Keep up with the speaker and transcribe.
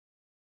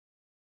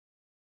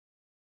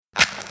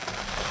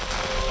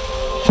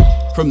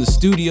from the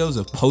studios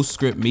of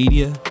Postscript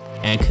Media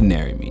and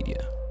Canary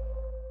Media.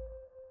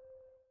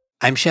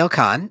 I'm Shayle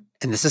Kann,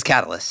 and this is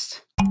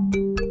Catalyst.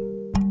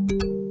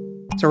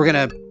 So we're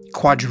going to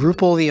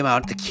quadruple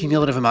the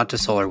cumulative amount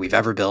of solar we've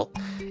ever built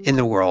in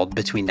the world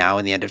between now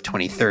and the end of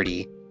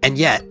 2030. And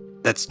yet,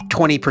 that's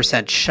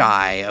 20%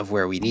 shy of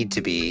where we need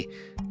to be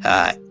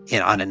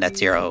on a net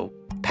zero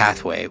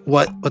pathway.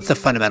 What's the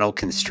fundamental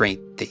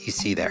constraint that you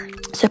see there?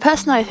 So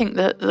personally, I think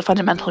that the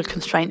fundamental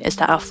constraint is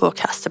that our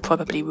forecasts are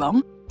probably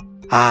wrong.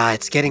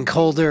 It's getting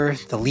colder,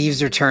 the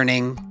leaves are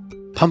turning,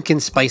 pumpkin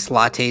spice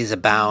lattes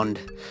abound.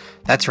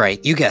 That's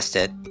right, you guessed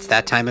it, it's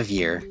that time of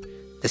year,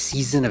 the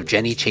season of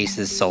Jenny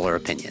Chase's solar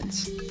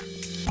opinions.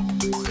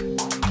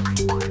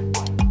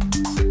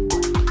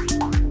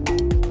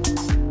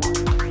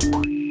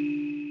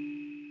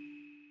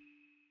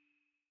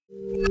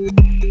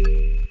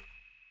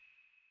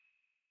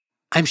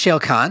 I'm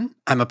Shayle Kann.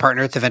 I'm a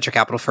partner at the venture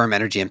capital firm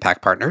Energy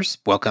Impact Partners.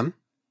 Welcome.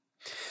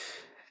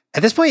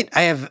 At this point,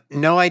 I have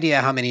no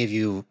idea how many of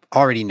you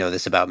already know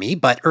this about me,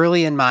 but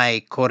early in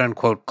my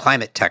quote-unquote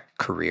climate tech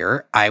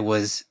career, I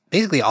was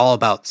basically all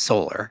about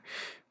solar.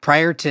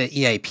 Prior to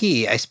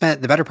EIP, I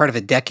spent the better part of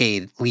a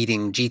decade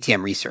leading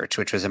GTM Research,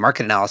 which was a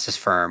market analysis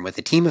firm with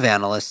a team of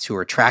analysts who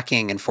were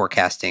tracking and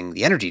forecasting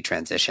the energy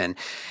transition.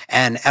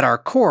 And at our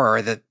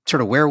core, the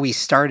sort of where we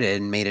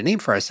started and made a name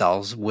for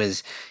ourselves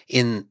was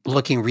in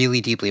looking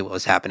really deeply at what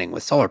was happening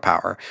with solar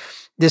power.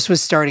 This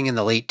was starting in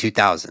the late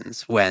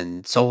 2000s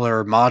when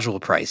solar module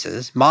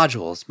prices,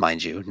 modules,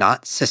 mind you,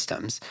 not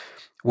systems,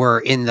 were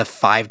in the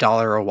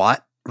 $5 a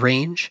watt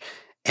range.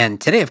 And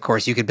today, of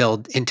course, you could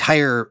build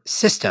entire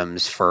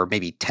systems for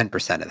maybe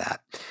 10% of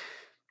that.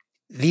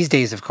 These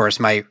days, of course,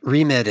 my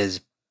remit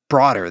is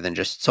broader than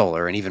just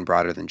solar and even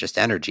broader than just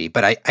energy.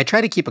 But I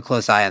try to keep a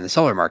close eye on the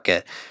solar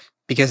market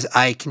because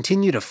I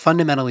continue to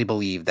fundamentally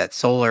believe that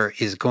solar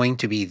is going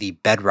to be the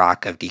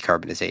bedrock of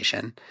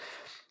decarbonization.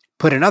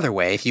 Put another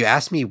way, if you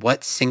ask me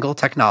what single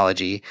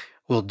technology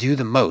will do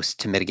the most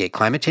to mitigate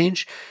climate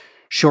change,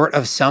 short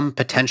of some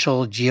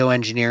potential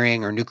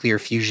geoengineering or nuclear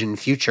fusion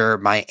future,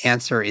 my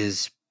answer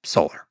is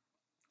solar.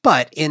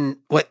 But in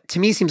what to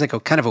me seems like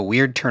a kind of a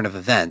weird turn of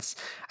events,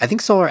 I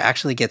think solar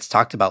actually gets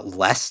talked about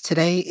less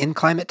today in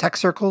climate tech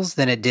circles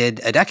than it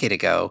did a decade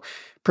ago,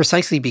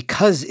 precisely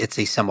because it's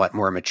a somewhat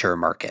more mature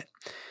market.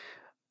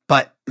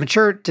 But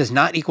mature does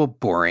not equal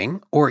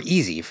boring or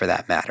easy for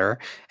that matter.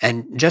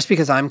 And just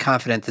because I'm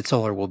confident that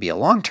solar will be a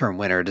long-term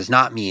winner does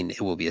not mean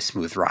it will be a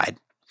smooth ride.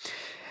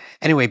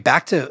 Anyway,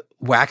 back to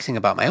waxing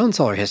about my own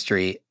solar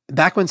history.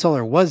 Back when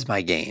solar was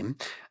my game,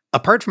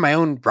 apart from my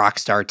own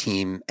rockstar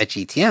team at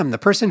GTM, the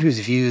person whose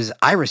views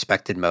I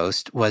respected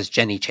most was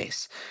Jenny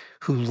Chase,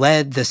 who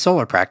led the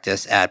solar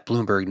practice at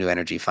Bloomberg New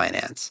Energy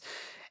Finance.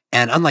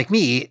 And unlike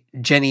me,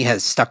 Jenny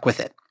has stuck with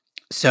it.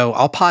 So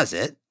I'll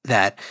posit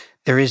that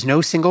there is no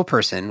single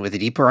person with a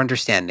deeper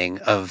understanding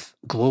of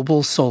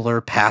global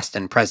solar past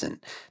and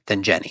present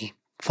than Jenny,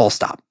 full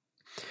stop.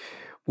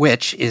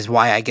 Which is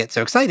why I get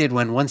so excited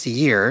when once a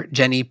year,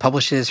 Jenny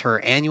publishes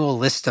her annual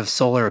list of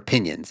solar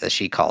opinions, as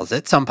she calls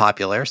it, some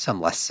popular, some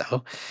less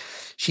so.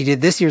 She did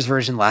this year's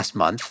version last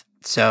month,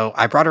 so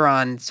I brought her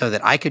on so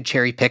that I could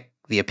cherry pick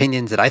the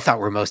opinions that I thought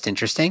were most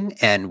interesting,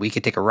 and we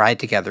could take a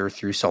ride together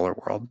through Solar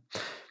World.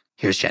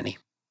 Here's Jenny.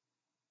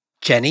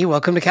 Jenny,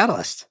 welcome to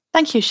Catalyst.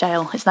 Thank you,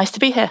 Shayle. It's nice to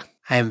be here.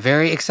 I am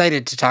very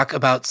excited to talk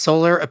about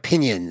solar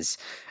opinions.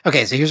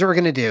 Okay, so here's what we're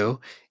going to do.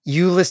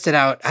 You listed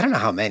out, I don't know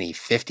how many,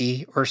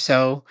 50 or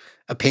so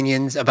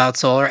opinions about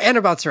solar and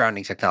about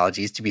surrounding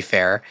technologies, to be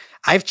fair.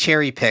 I've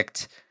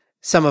cherry-picked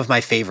some of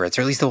my favorites,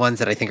 or at least the ones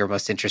that I think are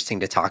most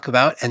interesting to talk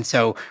about. And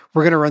so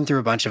we're going to run through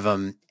a bunch of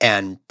them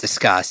and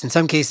discuss. In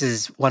some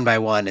cases, one by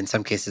one. In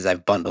some cases,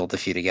 I've bundled a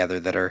few together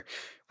that are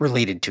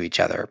related to each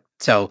other.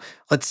 So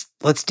let's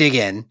dig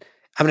in.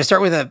 I'm going to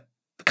start with a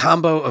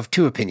combo of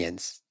two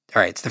opinions.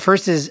 All right, so the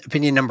first is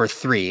opinion number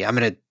 3. I'm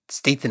going to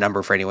state the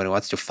number for anyone who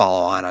wants to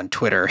follow on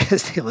Twitter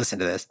as they listen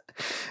to this.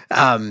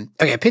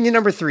 Okay, opinion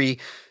number 3,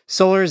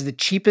 solar is the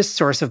cheapest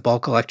source of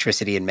bulk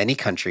electricity in many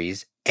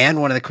countries and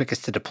one of the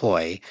quickest to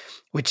deploy,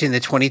 which in the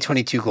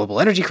 2022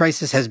 global energy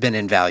crisis has been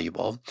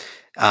invaluable.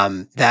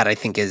 That I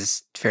think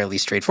is fairly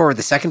straightforward.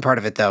 The second part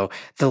of it, though,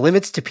 the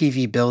limits to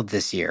PV build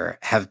this year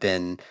have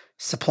been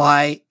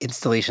supply,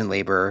 installation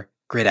labor,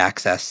 grid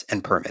access,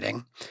 and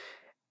permitting.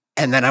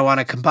 And then I want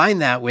to combine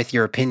that with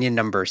your opinion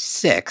number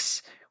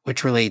 6,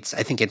 which relates,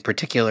 I think, in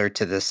particular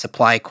to the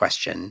supply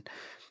question,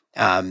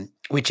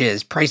 which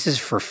is prices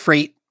for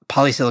freight,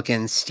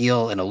 polysilicon,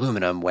 steel, and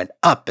aluminum went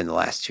up in the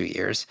last 2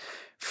 years.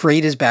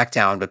 Freight is back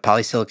down, but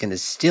polysilicon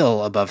is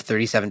still above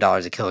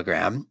 $37 a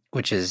kilogram,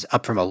 which is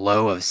up from a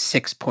low of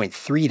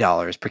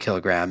 $6.3 per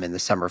kilogram in the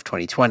summer of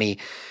 2020.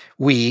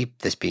 We,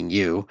 this being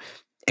you,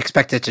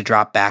 expect it to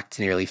drop back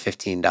to nearly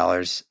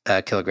 $15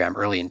 a kilogram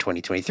early in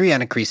 2023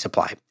 on increased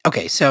supply.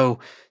 Okay, so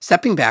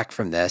stepping back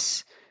from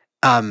this,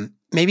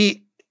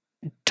 maybe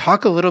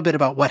talk a little bit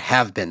about what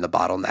have been the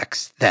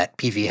bottlenecks that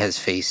PV has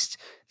faced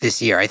this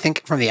year. I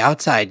think from the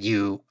outside,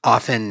 you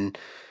often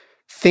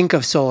think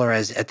of solar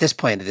as, at this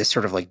point, this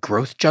sort of like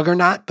growth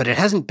juggernaut, but it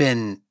hasn't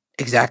been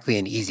exactly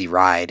an easy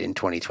ride in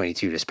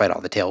 2022, despite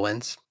all the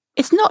tailwinds.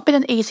 It's not been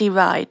an easy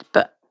ride,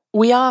 but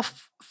we are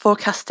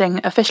forecasting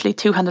officially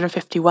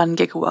 251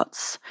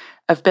 gigawatts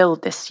of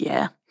build this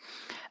year,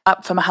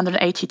 up from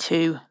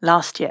 182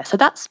 last year. So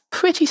that's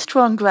pretty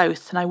strong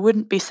growth, and I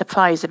wouldn't be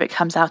surprised if it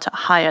comes out at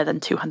higher than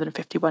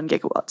 251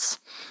 gigawatts.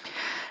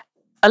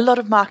 A lot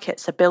of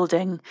markets are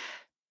building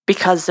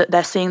because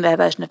they're seeing their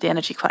version of the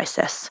energy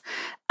crisis.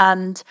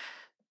 And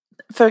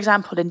for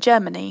example, in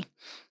Germany,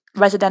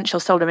 residential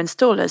solar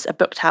installers are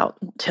booked out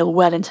till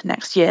well into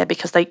next year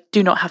because they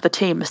do not have the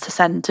teams to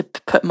send to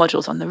put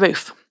modules on the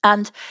roof.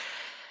 And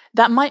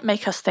that might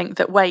make us think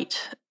that,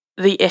 wait,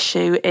 the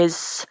issue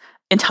is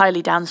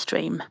entirely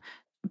downstream,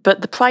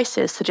 but the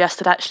prices suggest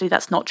that actually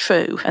that's not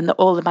true and that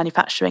all the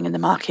manufacturing in the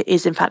market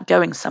is in fact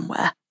going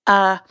somewhere.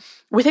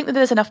 We think that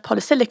there's enough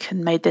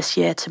polysilicon made this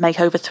year to make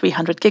over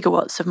 300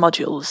 gigawatts of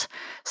modules.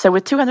 So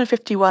with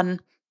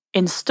 251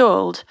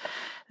 installed,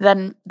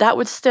 then that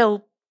would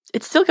still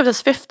gives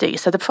us 50.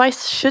 So the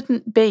price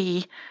shouldn't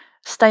be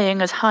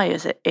staying as high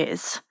as it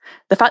is.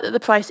 The fact that the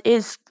price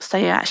is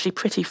staying actually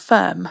pretty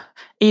firm,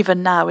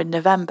 even now in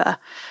November,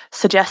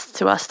 suggests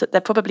to us that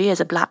there probably is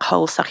a black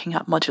hole sucking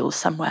up modules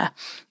somewhere.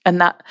 And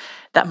that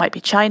might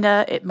be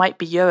China, it might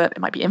be Europe,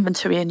 it might be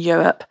inventory in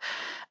Europe.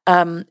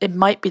 It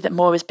might be that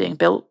more is being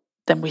built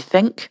than we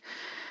think.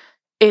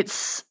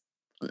 It's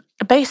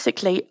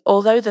basically,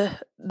 although the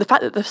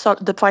fact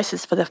that the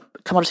prices for the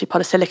commodity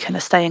polysilicon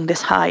are staying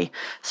this high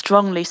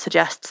strongly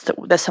suggests that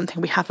there's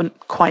something we haven't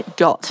quite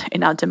got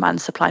in our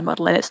demand-supply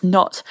model, and it's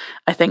not,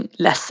 I think,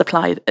 less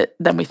supply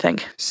than we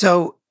think.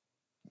 So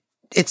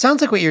it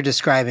sounds like what you're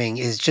describing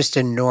is just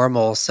a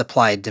normal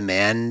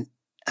supply-demand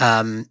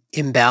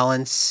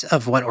imbalance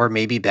of what, or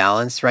maybe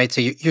balance, right?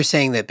 So you're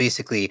saying that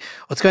basically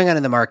what's going on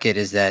in the market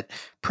is that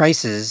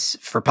prices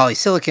for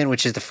polysilicon,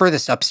 which is the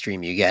furthest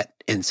upstream you get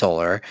in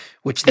solar,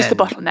 which is the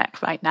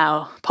bottleneck right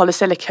now,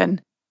 polysilicon.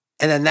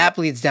 And then that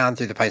bleeds down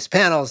through the price of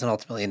panels and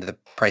ultimately into the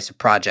price of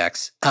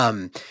projects.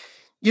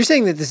 You're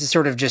saying that this is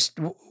sort of just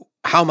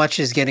how much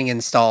is getting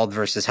installed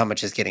versus how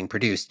much is getting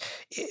produced.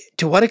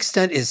 To what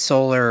extent is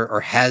solar,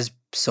 or has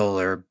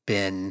solar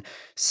been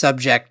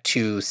subject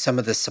to some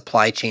of the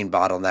supply chain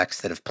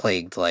bottlenecks that have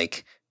plagued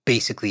like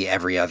basically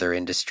every other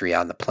industry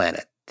on the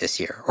planet this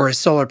year? Or is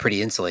solar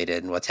pretty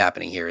insulated, and what's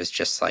happening here is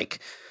just like,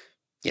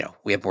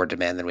 we have more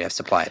demand than we have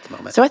supply at the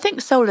moment? So I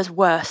think solar is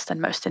worse than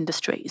most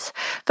industries.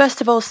 First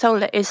of all,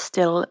 solar is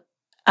still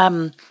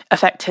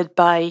affected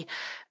by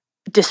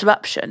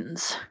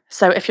disruptions.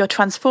 So if your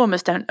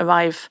transformers don't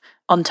arrive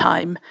on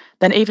time,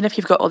 then even if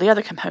you've got all the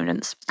other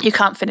components, you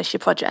can't finish your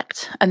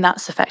project, and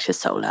that's affected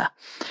solar.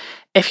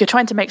 If you're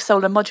trying to make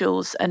solar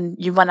modules and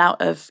you run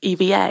out of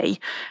EVA,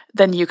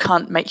 then you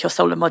can't make your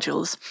solar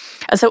modules.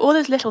 And so all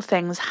those little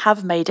things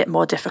have made it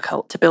more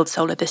difficult to build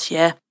solar this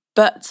year.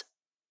 But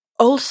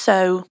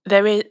also,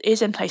 there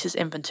is in places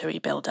inventory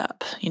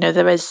build-up.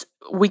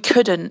 We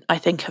couldn't, I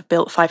think, have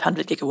built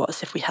 500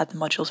 gigawatts if we had the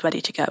modules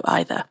ready to go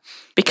either,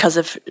 because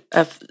of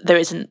there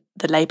isn't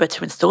the labour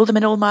to install them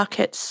in all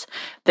markets,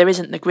 there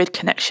isn't the grid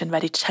connection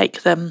ready to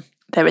take them,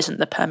 there isn't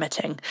the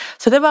permitting.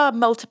 So there are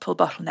multiple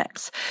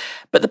bottlenecks,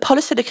 but the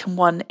polysilicon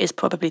one is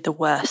probably the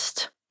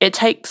worst. It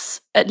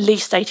takes at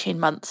least 18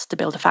 months to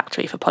build a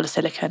factory for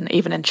polysilicon,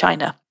 even in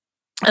China,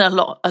 and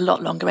a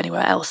lot longer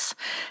anywhere else.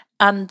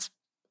 And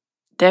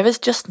there has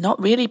just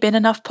not really been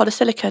enough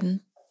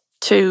polysilicon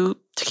to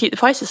keep the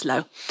prices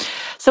low.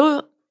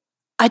 So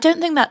I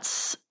don't think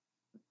that's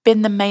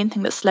been the main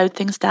thing that slowed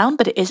things down,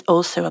 but it is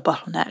also a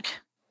bottleneck.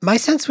 My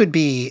sense would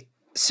be,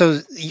 so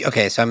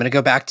I'm going to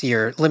go back to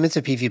your limits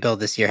of PV build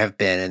this year have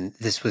been, and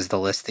this was the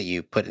list that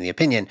you put in the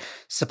opinion: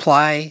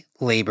 supply,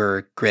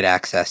 labor, grid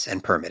access,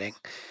 and permitting.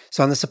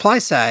 So on the supply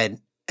side,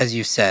 as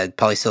you said,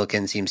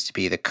 polysilicon seems to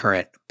be the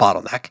current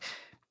bottleneck.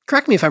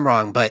 Correct me if I'm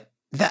wrong, but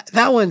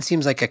that one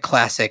seems like a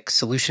classic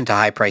solution to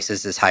high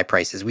prices is high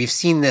prices. We've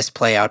seen this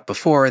play out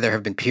before. There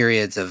have been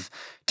periods of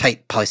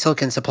tight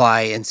polysilicon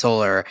supply in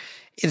solar,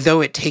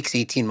 though it takes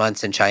 18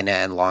 months in China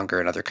and longer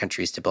in other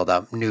countries to build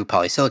up new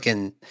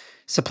polysilicon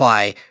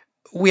supply.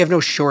 We have no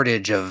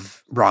shortage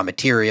of raw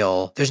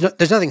material. There's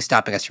nothing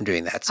stopping us from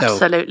doing that. So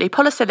absolutely.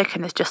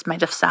 Polysilicon is just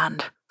made of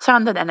sand.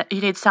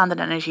 You need sand and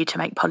energy to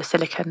make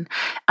polysilicon.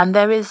 And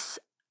there is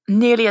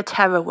nearly a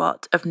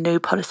terawatt of new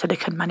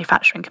polysilicon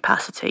manufacturing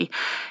capacity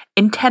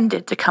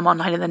intended to come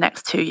online in the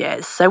next 2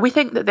 years. So we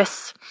think that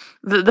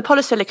the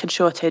polysilicon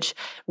shortage,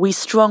 we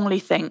strongly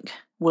think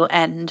will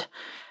end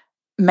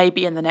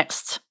maybe in the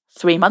next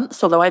 3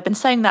 months, although I've been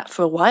saying that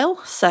for a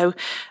while. So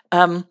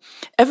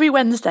every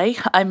Wednesday,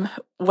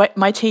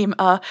 my team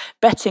are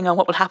betting on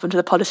what will happen to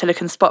the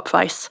polysilicon spot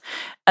price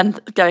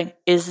and going,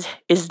 is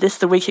this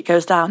the week it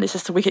goes down? Is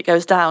this the week it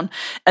goes down?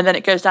 And then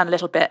it goes down a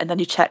little bit, and then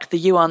you check the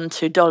yuan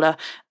to dollar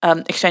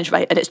exchange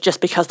rate, and it's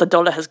just because the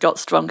dollar has got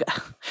stronger.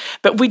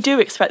 But we do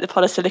expect the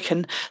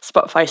polysilicon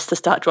spot price to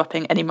start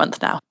dropping any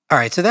month now. All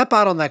right, so that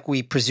bottleneck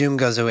we presume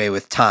goes away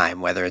with time,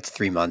 whether it's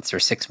 3 months or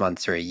 6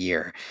 months or a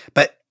year.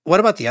 But what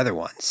about the other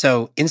one?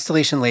 So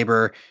installation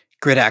labor,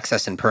 grid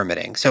access, and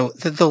permitting. So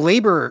the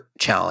labor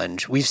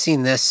challenge, we've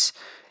seen this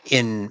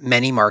in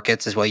many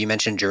markets as well. You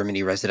mentioned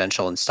Germany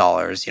residential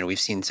installers. We've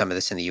seen some of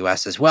this in the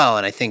US as well.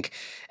 And I think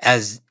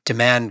as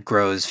demand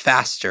grows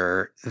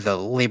faster, the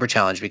labor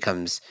challenge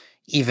becomes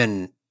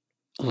even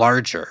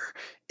larger.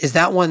 Is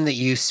that one that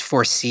you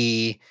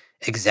foresee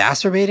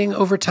exacerbating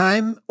over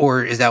time,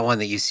 or is that one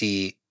that you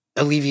see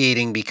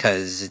alleviating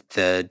because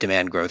the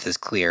demand growth is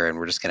clear and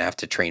we're just going to have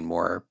to train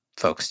more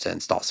folks to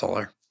install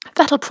solar?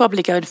 That'll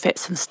probably go in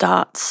fits and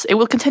starts. It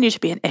will continue to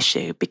be an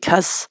issue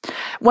because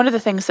one of the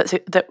things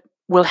that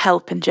will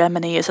help in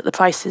Germany is that the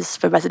prices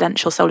for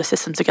residential solar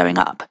systems are going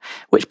up,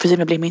 which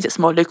presumably means it's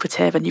more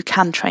lucrative and you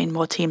can train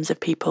more teams of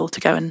people to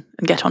go and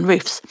get on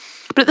roofs.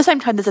 But at the same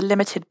time, there's a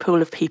limited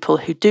pool of people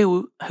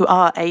who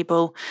are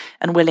able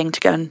and willing to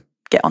go and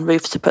get on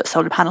roofs to put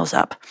solar panels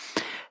up.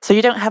 So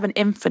you don't have an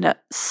infinite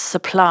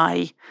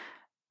supply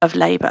of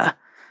labour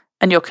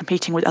and you're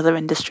competing with other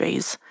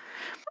industries.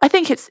 I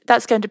think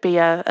that's going to be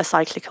a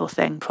cyclical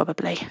thing,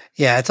 probably.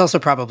 Yeah, it's also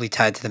probably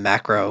tied to the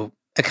macro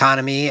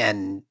economy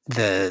and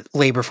the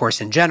labor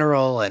force in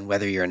general, and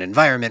whether you're in an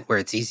environment where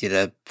it's easy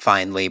to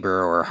find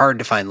labor or hard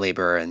to find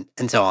labor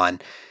and so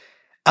on.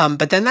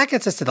 But then that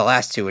gets us to the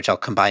last two, which I'll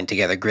combine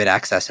together, grid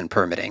access and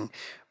permitting.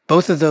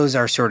 Both of those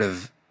are sort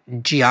of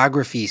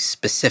geography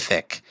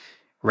specific,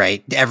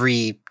 right?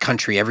 Every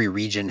country, every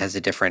region has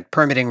a different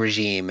permitting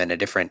regime and a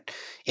different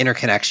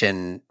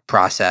interconnection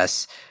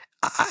process.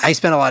 I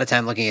spent a lot of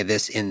time looking at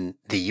this in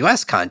the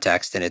US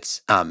context, and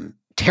it's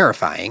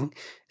terrifying,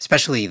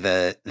 especially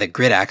the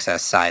grid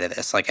access side of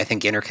this. Like, I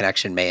think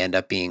interconnection may end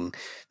up being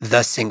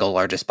the single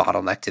largest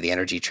bottleneck to the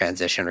energy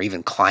transition or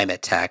even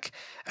climate tech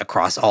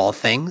across all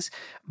things.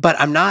 But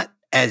I'm not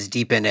as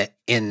deep in it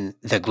in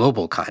the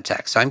global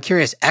context. So I'm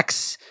curious,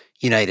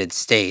 ex-United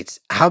States,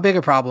 how big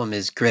a problem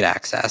is grid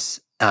access?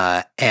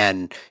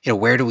 And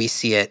where do we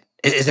see it?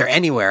 Is there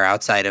anywhere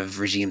outside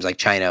of regimes like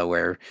China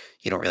where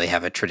you don't really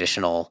have a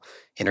traditional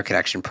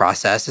interconnection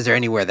process? Is there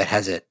anywhere that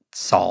has it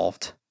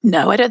solved?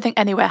 No, I don't think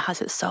anywhere has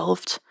it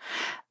solved.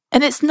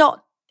 And it's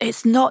not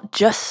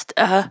just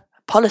a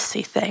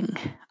policy thing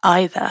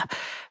either.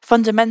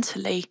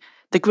 Fundamentally,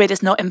 the grid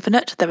is not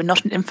infinite. There are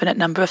not an infinite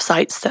number of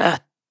sites that are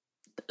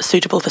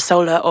suitable for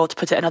solar, or to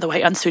put it another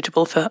way,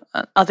 unsuitable for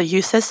other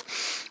uses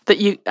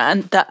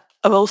that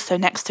are also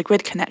next to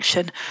grid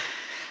connection.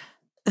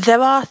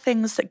 There are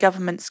things that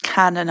governments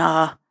can and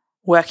are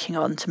working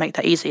on to make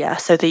that easier.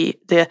 So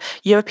the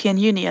European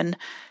Union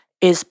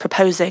is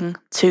proposing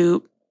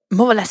to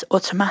more or less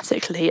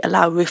automatically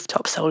allow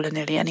rooftop solar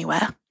nearly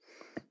anywhere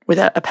with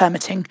a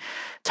permitting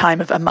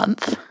time of a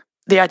month.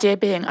 The idea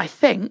being, I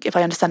think, if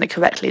I understand it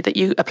correctly, that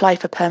you apply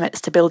for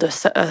permits to build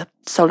a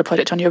solar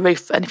project on your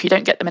roof, and if you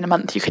don't get them in a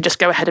month, you can just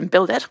go ahead and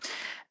build it.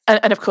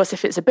 And of course,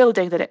 if it's a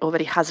building, then it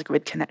already has a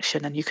grid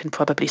connection and you can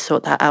probably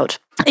sort that out,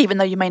 even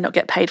though you may not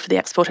get paid for the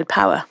exported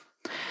power.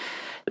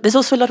 There's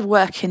also a lot of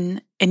work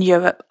in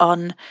Europe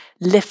on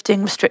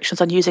lifting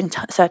restrictions on using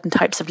certain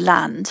types of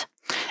land.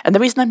 And the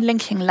reason I'm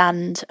linking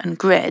land and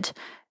grid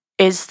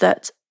is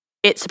that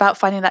it's about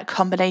finding that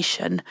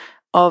combination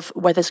of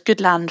where there's good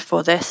land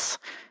for this,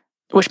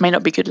 which may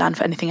not be good land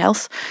for anything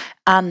else,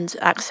 and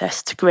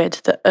access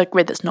to a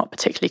grid that's not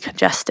particularly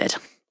congested.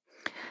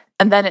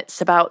 And then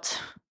it's about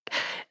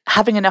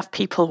having enough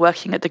people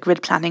working at the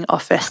grid planning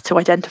office to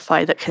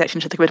identify that connection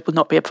to the grid will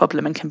not be a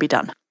problem and can be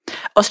done.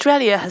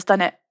 Australia has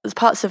done it,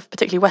 parts of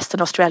particularly Western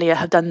Australia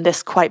have done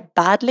this quite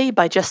badly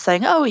by just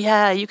saying, oh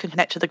yeah, you can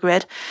connect to the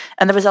grid.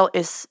 And the result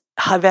is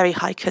very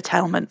high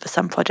curtailment for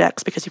some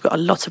projects because you've got a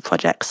lot of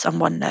projects on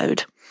one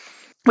node,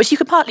 which you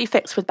can partly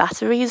fix with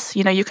batteries.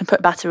 You can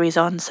put batteries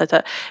on so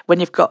that when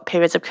you've got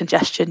periods of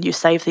congestion, you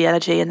save the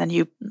energy and then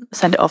you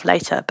send it off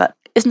later, but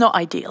it's not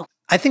ideal.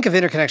 I think of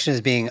interconnection as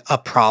being a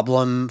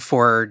problem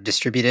for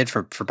distributed,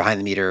 for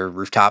behind-the-meter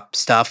rooftop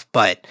stuff,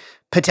 but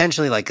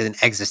potentially like an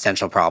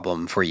existential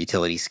problem for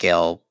utility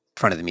scale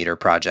front-of-the-meter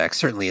projects,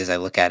 certainly as I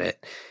look at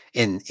it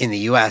in the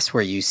US,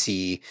 where you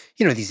see,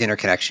 these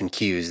interconnection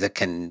queues that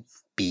can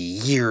be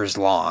years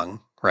long,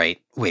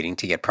 right, waiting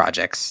to get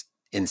projects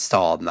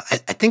installed. And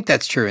I think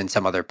that's true in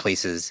some other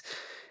places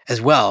as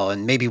well,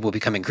 and maybe will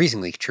become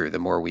increasingly true the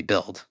more we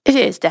build. It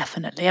is,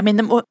 definitely. I mean,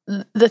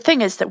 the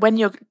thing is that when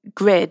your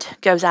grid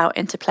goes out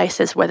into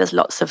places where there's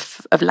lots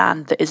of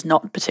land that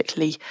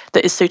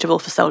is suitable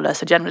for solar,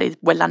 so generally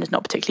where land is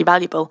not particularly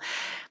valuable,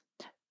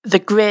 the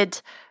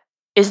grid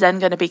is then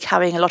going to be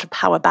carrying a lot of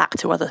power back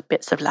to other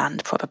bits of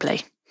land,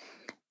 probably.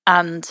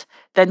 And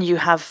then you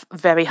have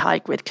very high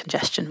grid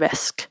congestion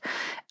risk.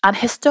 And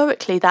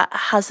historically, that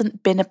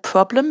hasn't been a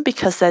problem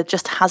because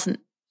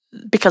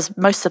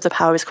most of the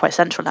power is quite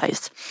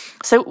centralized.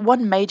 So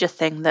one major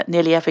thing that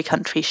nearly every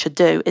country should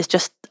do is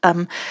just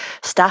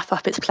staff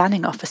up its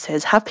planning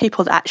offices, have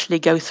people that actually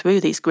go through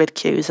these grid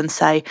queues and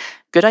say,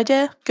 good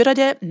idea,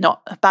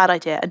 not a bad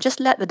idea, and just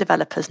let the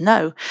developers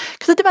know.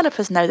 Because the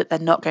developers know that they're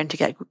not going to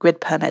get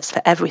grid permits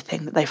for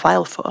everything that they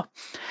file for.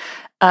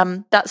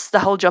 That's the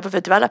whole job of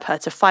a developer,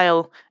 to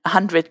file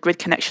 100 grid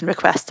connection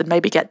requests and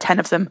maybe get 10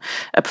 of them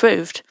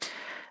approved.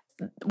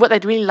 What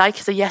they'd really like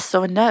is a yes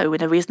or a no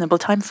in a reasonable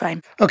time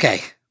frame.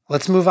 Okay,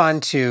 let's move on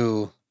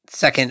to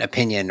second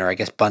opinion, or I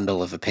guess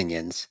bundle of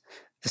opinions.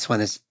 This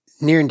one is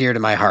near and dear to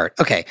my heart.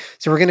 Okay,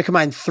 so we're going to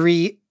combine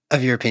 3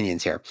 of your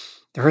opinions here.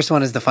 The first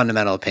one is the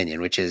fundamental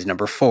opinion, which is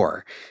number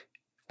 4.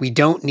 We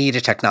don't need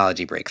a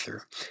technology breakthrough.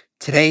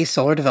 Today,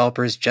 solar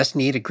developers just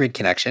need a grid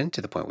connection,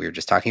 to the point we were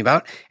just talking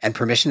about, and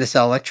permission to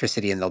sell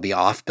electricity, and they'll be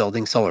off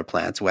building solar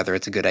plants, whether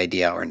it's a good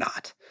idea or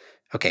not.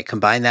 Okay,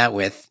 combine that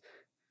with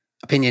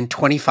opinion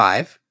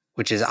 25,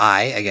 which is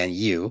I, again,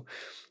 you,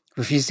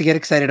 refuse to get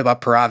excited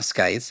about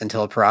perovskites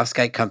until a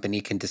perovskite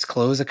company can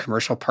disclose a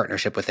commercial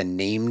partnership with a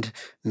named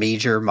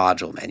major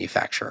module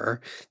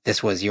manufacturer.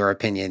 This was your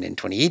opinion in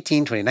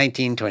 2018,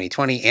 2019,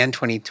 2020, and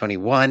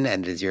 2021,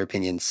 and it is your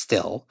opinion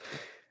still.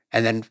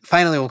 And then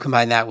finally, we'll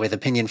combine that with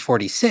opinion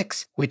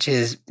 46, which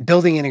is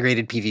building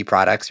integrated PV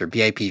products, or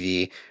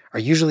BIPV, are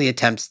usually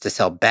attempts to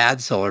sell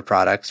bad solar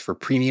products for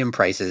premium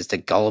prices to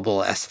gullible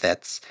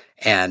aesthetes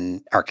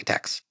and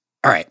architects.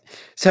 All right.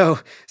 So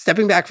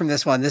stepping back from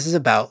this one, this is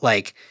about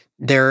like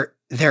there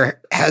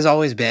has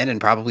always been and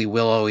probably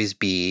will always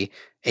be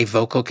a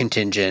vocal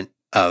contingent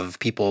of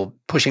people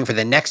pushing for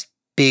the next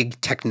big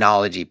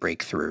technology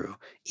breakthrough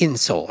in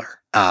solar.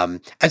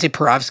 I'd say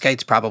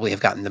perovskites probably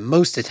have gotten the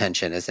most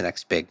attention as the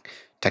next big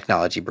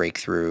technology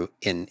breakthrough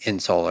in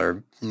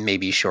solar,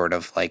 maybe short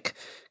of like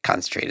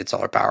concentrated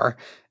solar power.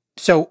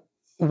 So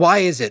why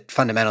is it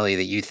fundamentally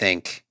that you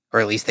think, or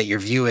at least that your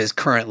view is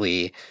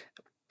currently,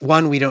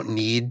 1, we don't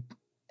need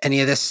any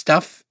of this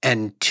stuff,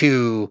 and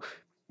 2,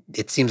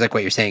 it seems like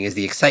what you're saying is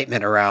the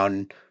excitement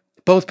around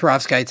both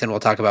perovskites, and we'll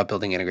talk about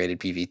building integrated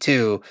PV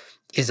too,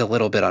 is a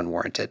little bit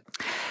unwarranted?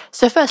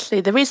 So firstly,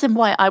 the reason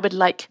why I would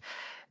like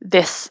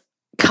this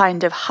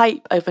kind of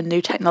hype over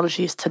new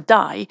technologies to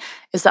die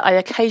is that I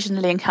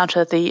occasionally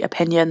encounter the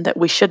opinion that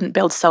we shouldn't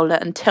build solar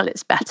until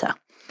it's better.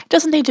 It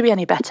doesn't need to be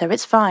any better,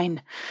 it's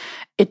fine.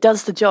 It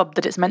does the job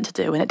that it's meant to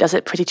do, and it does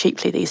it pretty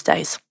cheaply these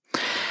days.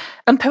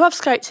 And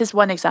perovskites is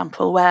one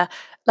example where,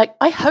 like,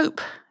 I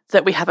hope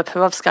that we have a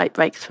perovskite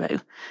breakthrough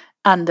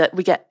and that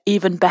we get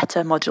even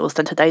better modules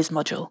than today's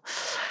module.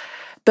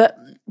 But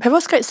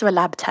perovskites are a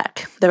lab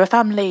tech. They're a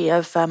family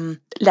of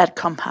lead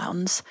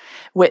compounds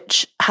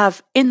which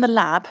have, in the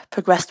lab,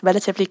 progressed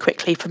relatively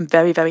quickly from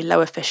very, very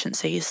low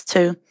efficiencies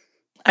to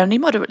only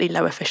moderately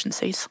low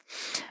efficiencies.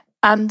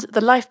 And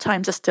the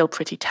lifetimes are still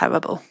pretty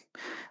terrible.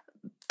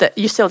 That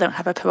you still don't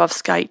have a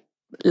perovskite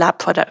lab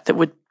product that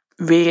would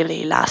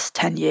really last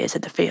 10 years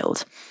in the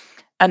field.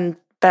 And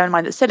bear in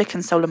mind that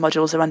silicon solar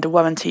modules are under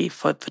warranty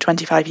for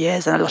 25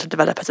 years, and a lot of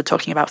developers are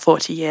talking about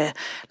 40-year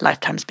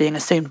lifetimes being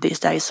assumed these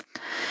days.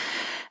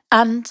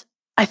 And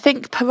I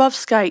think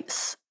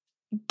perovskites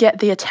get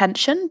the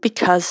attention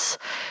because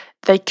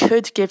they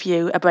could give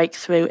you a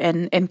breakthrough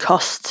in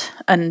cost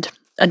and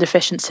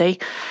efficiency.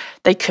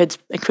 They could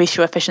increase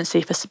your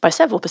efficiency by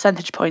several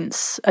percentage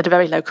points at a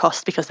very low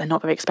cost because they're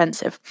not very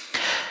expensive,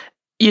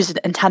 used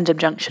in tandem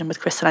junction with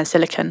crystalline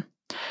silicon.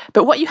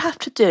 But what you have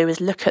to do is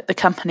look at the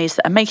companies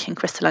that are making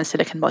crystalline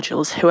silicon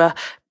modules, who are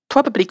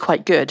probably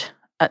quite good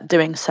at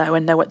doing so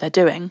and know what they're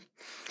doing,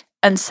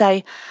 and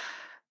say,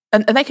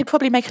 and they could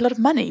probably make a lot of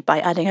money by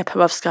adding a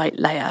perovskite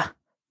layer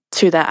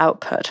to their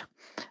output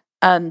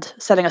and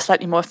selling a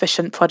slightly more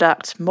efficient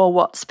product, more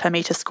watts per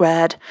meter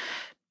squared.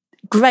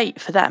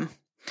 Great for them.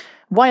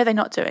 Why are they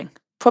not doing?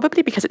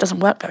 Probably because it doesn't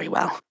work very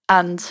well.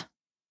 And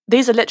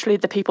these are literally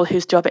the people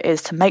whose job it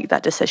is to make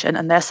that decision,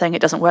 and they're saying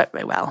it doesn't work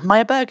very well.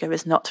 Meyer Burger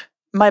is not.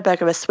 Meyer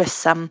Burger, a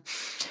Swiss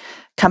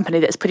company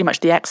that's pretty much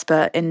the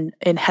expert in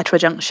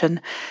heterojunction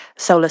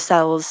solar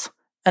cells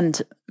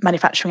and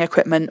manufacturing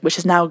equipment, which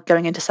is now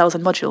going into cells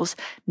and modules,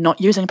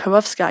 not using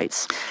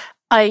perovskites.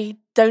 I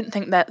don't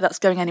think that that's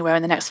going anywhere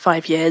in the next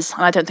 5 years,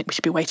 and I don't think we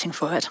should be waiting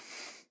for it.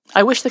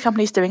 I wish the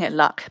company's doing it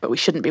luck, but we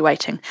shouldn't be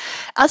waiting.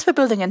 As for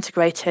building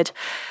integrated,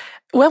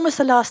 when was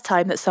the last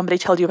time that somebody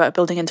told you about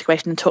building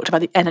integrated and talked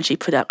about the energy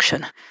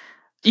production?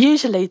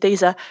 Usually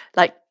these are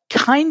like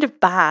kind of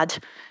bad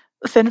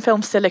thin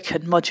film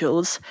silicon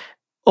modules,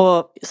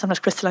 or sometimes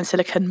crystalline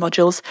silicon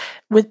modules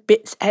with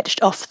bits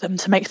etched off them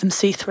to make them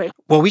see-through.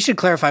 Well, we should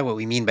clarify what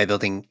we mean by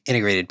building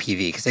integrated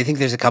PV, because I think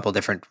there's a couple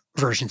different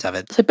versions of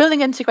it. So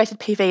building integrated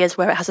PV is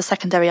where it has a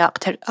secondary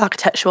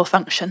architectural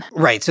function.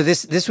 Right. So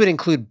this would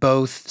include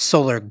both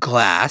solar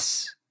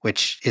glass,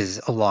 which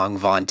is a long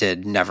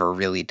vaunted, never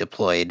really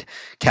deployed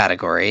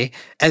category,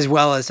 as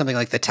well as something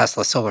like the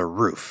Tesla solar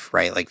roof,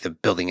 right? Like the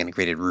building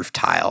integrated roof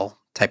tile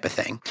type of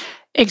thing.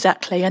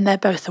 Exactly. And they're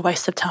both a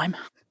waste of time.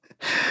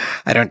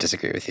 I don't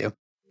disagree with you.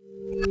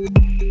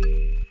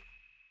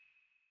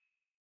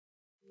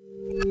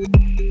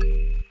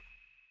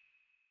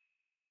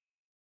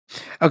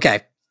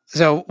 Okay.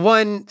 So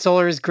 1,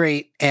 solar is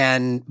great,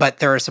 but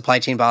there are supply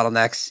chain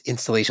bottlenecks,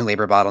 installation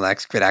labor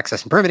bottlenecks, grid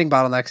access and permitting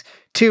bottlenecks.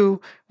 2,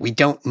 we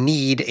don't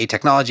need a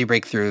technology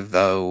breakthrough,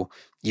 though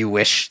you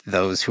wish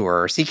those who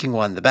are seeking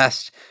one the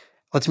best.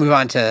 Let's move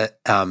on to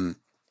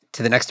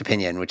the next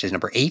opinion, which is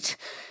number 8.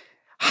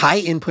 High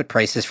input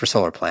prices for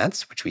solar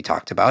plants, which we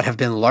talked about, have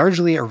been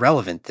largely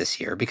irrelevant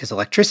this year because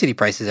electricity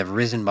prices have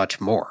risen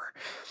much more.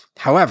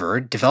 However,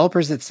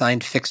 developers that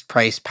signed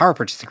fixed-price power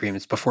purchase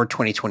agreements before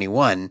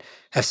 2021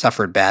 have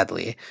suffered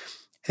badly.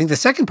 I think the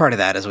second part of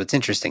that is what's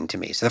interesting to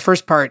me. So the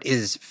first part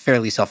is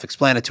fairly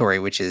self-explanatory,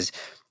 which is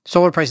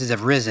solar prices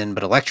have risen,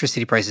 but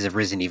electricity prices have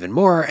risen even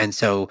more. And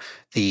so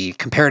the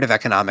comparative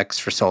economics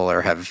for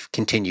solar have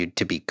continued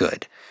to be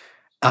good.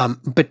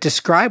 But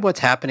describe what's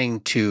happening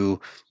to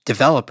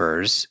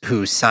developers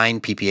who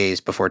signed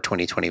PPAs before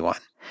 2021.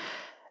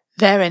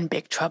 They're in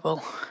big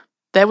trouble.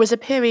 There was a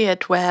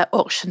period where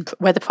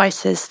the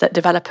prices that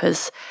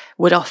developers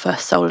would offer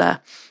solar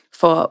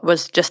for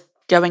was just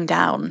going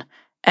down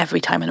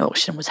every time an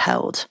auction was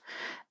held.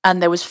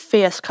 And there was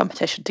fierce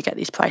competition to get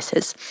these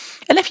prices.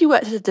 And if you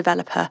worked as a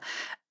developer,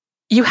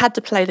 you had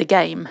to play the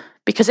game,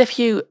 because if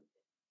you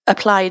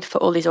applied for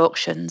all these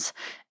auctions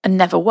and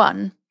never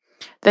won,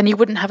 then you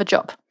wouldn't have a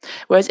job.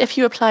 Whereas if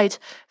you applied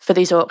for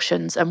these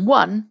auctions and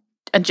won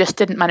and just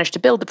didn't manage to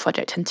build the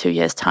project in 2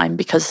 years' time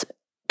because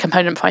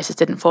component prices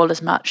didn't fall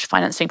as much,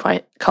 financing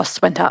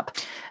costs went up,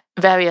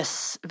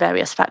 various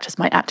factors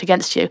might act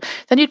against you,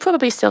 then you'd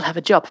probably still have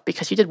a job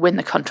because you did win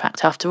the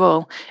contract after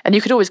all, and you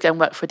could always go and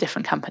work for a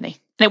different company.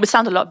 And it would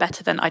sound a lot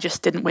better than I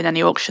just didn't win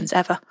any auctions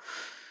ever.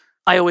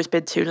 I always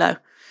bid too low.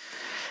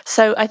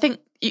 So I think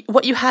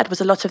what you had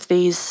was a lot of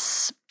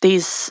these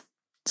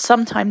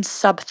sometimes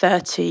sub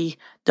 $30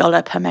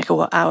 per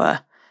megawatt hour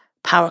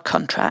power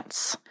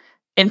contracts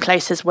in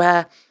places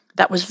where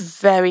that was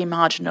very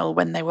marginal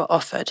when they were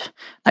offered.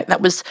 Like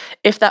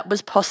if that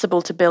was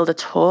possible to build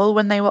at all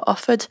when they were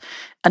offered,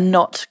 and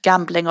not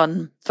gambling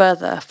on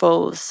further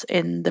falls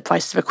in the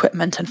price of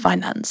equipment and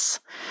finance,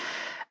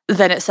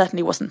 then it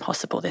certainly wasn't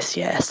possible this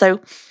year. So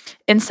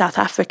in South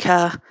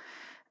Africa,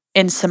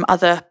 in some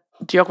other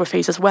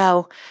geographies as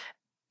well,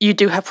 you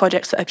do have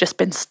projects that have just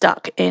been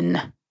stuck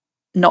in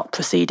not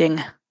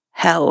proceeding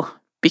hell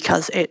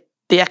because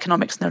the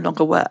economics no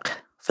longer work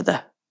for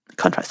the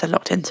contracts they're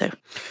locked into.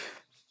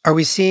 Are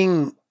we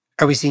seeing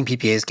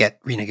PPAs get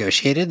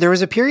renegotiated? There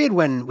was a period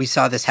when we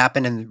saw this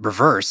happen in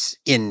reverse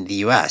in the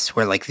US,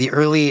 where like the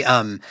early,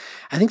 I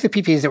think the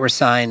PPAs that were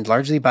signed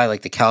largely by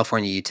like the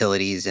California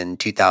utilities in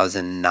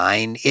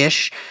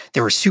 2009-ish, they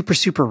were super,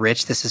 super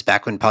rich. This is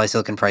back when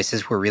polysilicon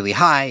prices were really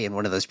high in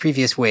one of those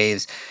previous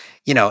waves,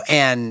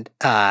 and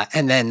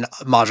then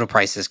module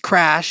prices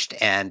crashed,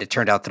 and it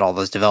turned out that all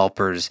those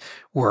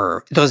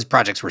those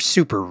projects were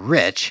super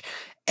rich.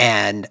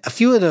 And a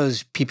few of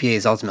those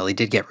PPAs ultimately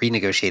did get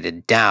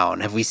renegotiated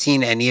down. Have we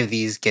seen any of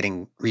these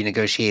getting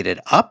renegotiated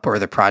up, or are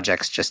the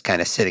projects just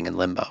kind of sitting in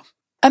limbo?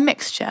 A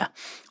mixture.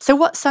 So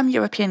what some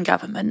European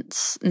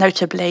governments,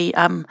 notably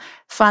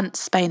France,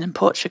 Spain and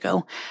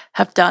Portugal,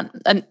 have done,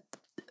 and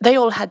they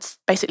all had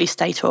basically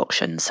state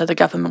auctions, so the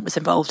government was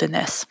involved in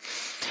this.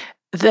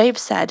 They've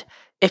said,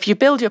 if you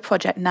build your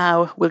project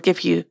now, we'll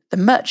give you the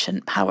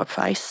merchant power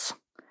price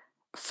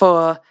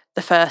for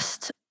the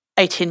first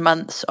 18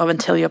 months or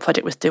until your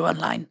project was due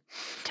online.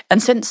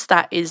 And since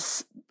that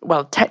is,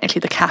 well, technically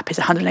the cap is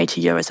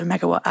 180 euros a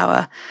megawatt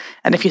hour.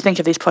 And if you think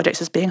of these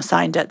projects as being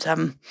signed at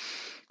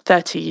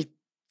 30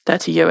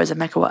 euros a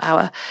megawatt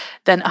hour,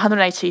 then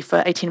 180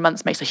 for 18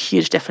 months makes a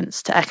huge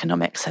difference to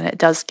economics, and it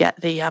does get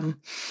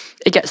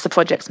it gets the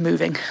projects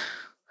moving.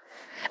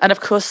 And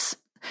of course,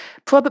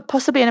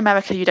 possibly in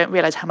America, you don't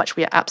realize how much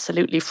we are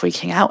absolutely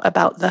freaking out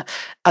about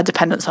our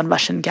dependence on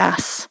Russian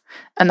gas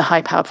and the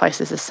high power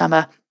prices this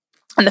summer.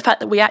 And the fact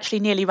that we actually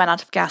nearly ran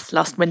out of gas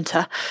last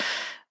winter,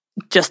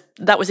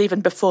 that was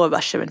even before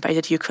Russia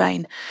invaded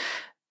Ukraine.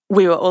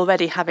 We were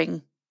already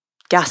having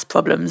gas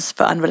problems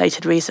for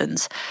unrelated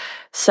reasons.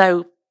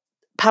 So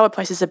power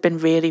prices have been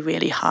really,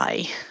 really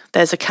high.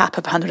 There's a cap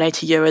of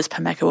 180 euros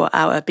per megawatt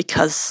hour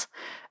because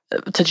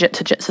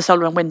to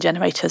solar and wind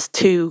generators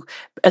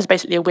as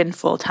basically a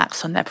windfall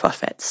tax on their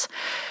profits.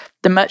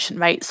 The merchant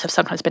rates have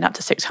sometimes been up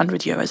to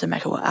 600 euros a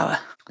megawatt hour.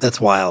 That's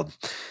wild.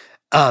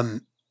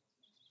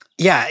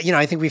 Yeah,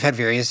 I think we've had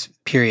various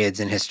periods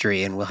in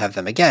history, and we'll have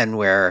them again,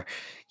 where,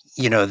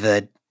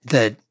 the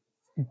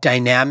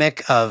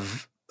dynamic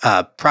of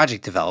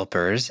project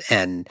developers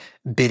and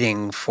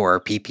bidding for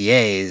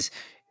PPAs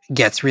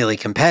gets really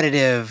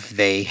competitive.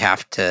 They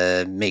have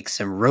to make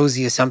some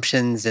rosy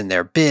assumptions in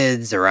their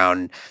bids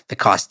around the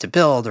cost to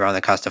build, around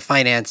the cost of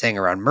financing,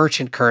 around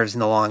merchant curves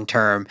in the long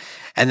term.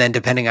 And then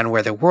depending on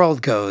where the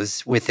world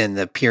goes within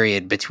the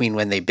period between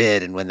when they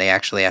bid and when they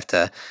actually have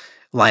to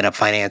line up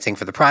financing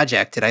for the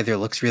project, it either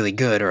looks really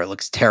good or it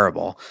looks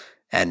terrible.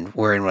 And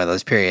we're in one of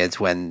those periods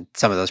when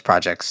some of those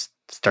projects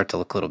start to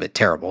look a little bit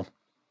terrible.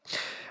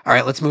 All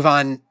right, let's move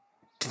on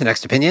to the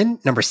next opinion.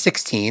 Number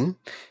 16,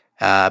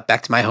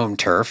 back to my home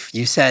turf.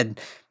 You said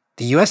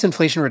the U.S.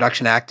 Inflation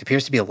Reduction Act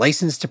appears to be a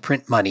license to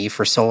print money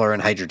for solar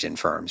and hydrogen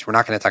firms. We're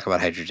not going to talk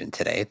about hydrogen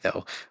today,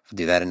 though we'll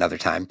do that another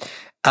time.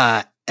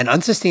 An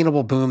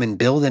unsustainable boom in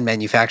build and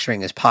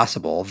manufacturing is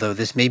possible, though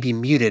this may be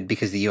muted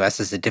because the U.S.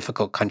 is a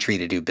difficult country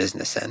to do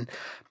business in.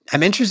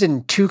 I'm interested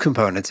in two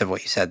components of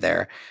what you said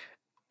there.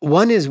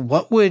 One is,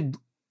 what would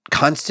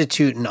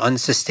constitute an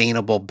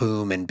unsustainable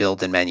boom in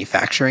build and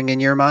manufacturing in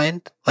your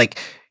mind? Like,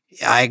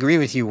 I agree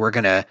with you, we're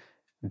going to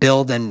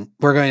build and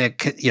we're going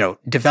to,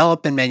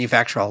 develop and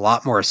manufacture a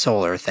lot more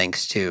solar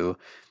thanks to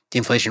the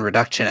Inflation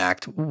Reduction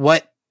Act.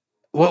 What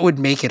would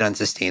make it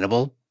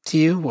unsustainable to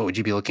you? What would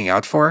you be looking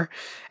out for?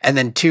 And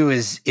then two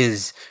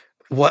is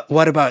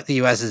what about the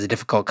US as a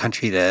difficult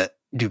country to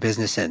do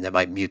business in that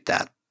might mute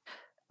that?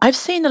 I've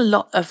seen a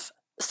lot of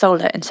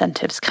solar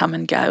incentives come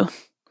and go.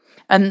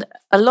 And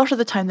a lot of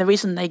the time, the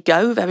reason they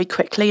go very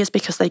quickly is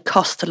because they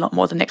cost a lot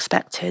more than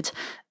expected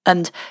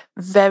and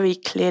very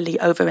clearly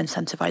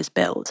over-incentivized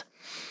build.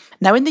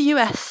 Now, in the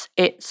US,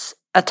 it's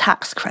a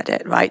tax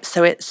credit, right?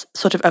 So it's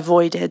sort of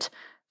avoided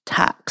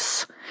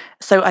tax.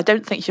 So I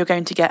don't think you're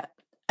going to get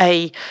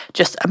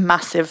just a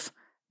massive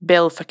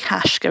bill for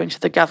cash going to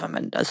the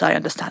government, as I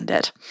understand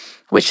it,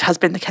 which has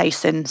been the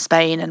case in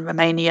Spain and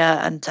Romania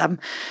and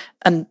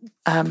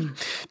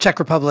Czech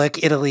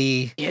Republic,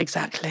 Italy.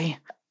 Exactly.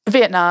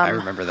 Vietnam. I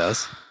remember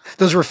those.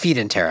 Those were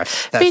feed-in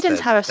tariffs. Feed-in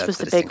tariffs was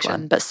the big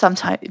one,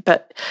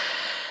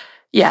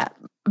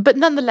 but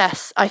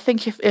nonetheless, I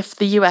think if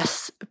the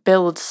US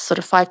builds sort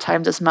of 5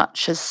 times as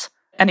much as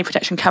any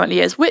projection currently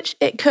is, which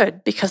it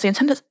could, because the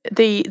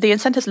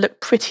incentives look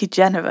pretty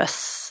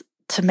generous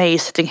to me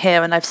sitting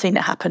here, and I've seen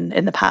it happen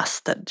in the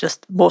past that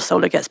just more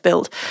solar gets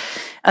built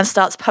and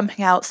starts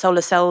pumping out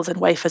solar cells and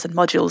wafers and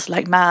modules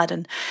like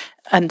mad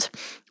and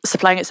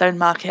supplying its own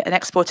market and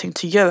exporting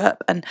to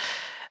Europe, and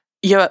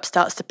Europe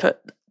starts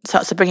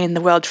to bring in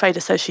the World Trade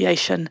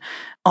Association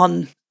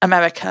on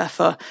America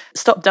for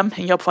stop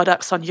dumping your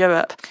products on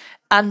Europe.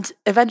 And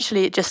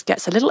eventually it just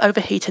gets a little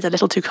overheated, a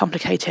little too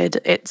complicated.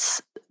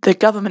 The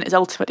government is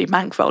ultimately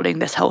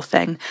bankrolling this whole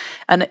thing.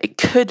 And it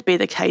could be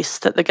the case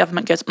that the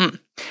government goes,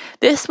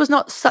 this was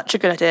not such a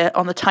good idea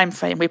on the time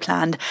frame we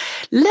planned.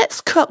 Let's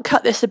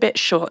cut this a bit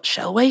short,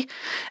 shall we?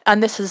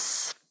 And this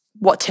is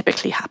what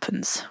typically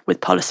happens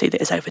with policy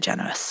that is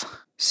overgenerous.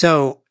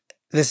 So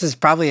this is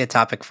probably a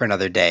topic for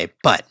another day,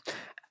 but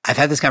I've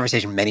had this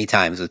conversation many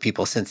times with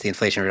people since the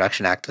Inflation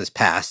Reduction Act was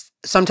passed.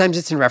 Sometimes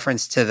it's in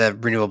reference to the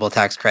renewable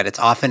tax credits.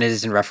 Often it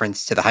is in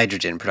reference to the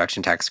hydrogen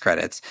production tax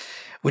credits,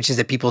 which is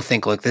that people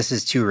think, look, this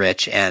is too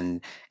rich,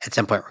 and at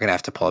some point we're going to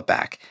have to pull it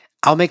back.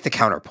 I'll make the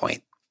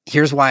counterpoint.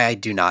 Here's why I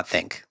do not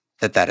think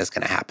that is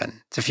going to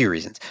happen. It's a few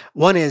reasons.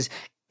 One is,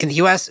 in the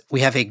US,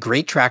 we have a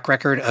great track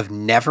record of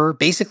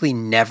basically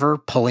never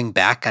pulling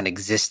back on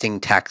existing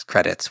tax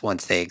credits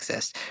once they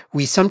exist.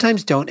 We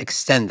sometimes don't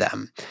extend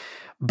them,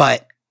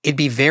 but it'd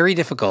be very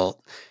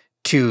difficult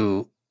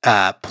to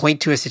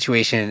point to a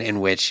situation in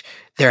which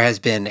there has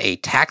been a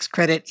tax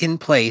credit in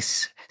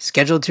place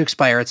scheduled to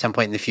expire at some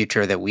point in the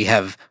future that we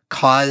have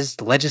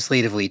caused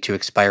legislatively to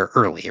expire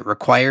early. It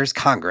requires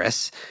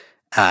Congress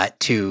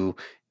to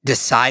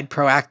decide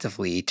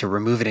proactively to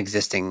remove an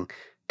existing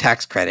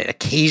tax credit.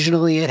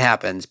 Occasionally it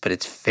happens, but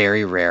it's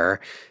very rare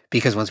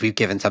because once we've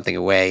given something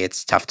away,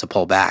 it's tough to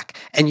pull back.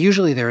 And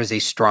usually there is a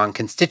strong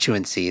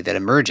constituency that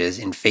emerges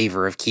in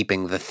favor of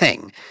keeping the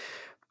thing,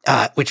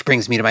 which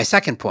brings me to my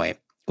second point,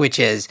 which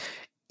is,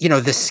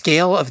 the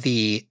scale of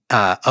the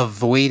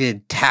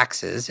avoided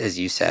taxes, as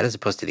you said, as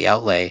opposed to the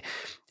outlay,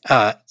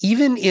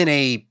 even in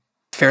a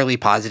fairly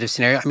positive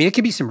scenario. I mean, it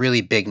could be some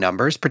really big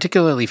numbers,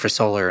 particularly for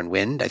solar and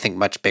wind. I think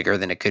much bigger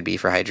than it could be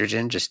for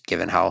hydrogen, just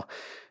given how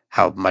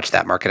much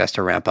that market has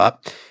to ramp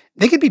up.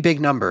 They could be big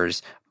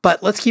numbers,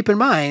 but let's keep in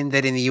mind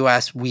that in the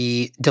US,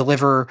 we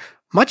deliver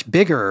much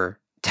bigger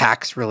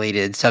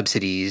tax-related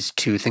subsidies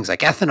to things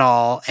like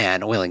ethanol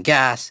and oil and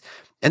gas,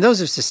 and those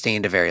have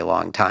sustained a very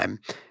long time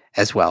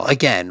as well.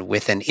 Again,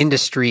 with an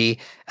industry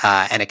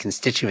and a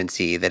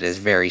constituency that is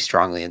very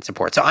strongly in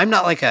support. So I'm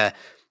not like a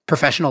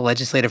professional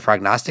legislative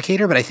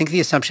prognosticator, but I think the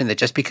assumption that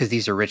just because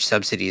these are rich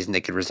subsidies and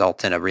they could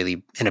result in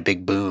a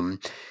big boom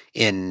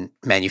in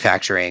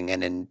manufacturing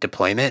and in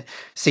deployment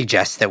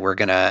suggests that we're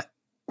gonna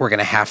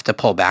have to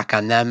pull back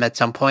on them at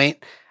some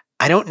point.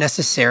 I don't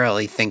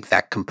necessarily think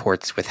that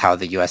comports with how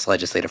the U.S.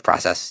 legislative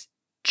process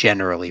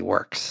generally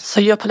works. So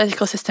your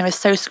political system is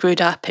so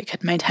screwed up it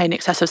could maintain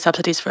excessive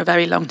subsidies for a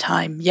very long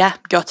time. Yeah,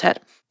 got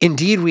it.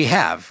 Indeed we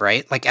have,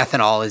 right? Like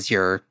ethanol is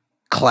your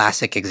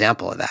classic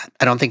example of that.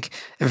 I don't think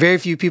very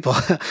few people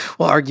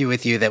will argue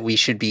with you that we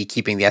should be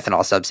keeping the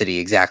ethanol subsidy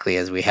exactly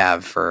as we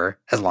have for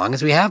as long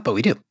as we have, but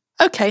we do.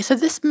 Okay, so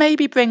this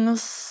maybe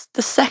brings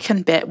the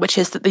second bit, which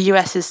is that the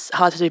US is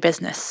hard to do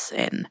business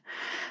in.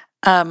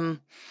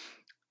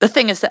 The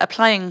thing is that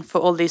applying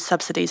for all these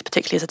subsidies,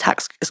 particularly as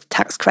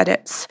tax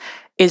credits,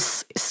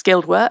 is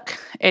skilled work.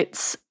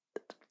 It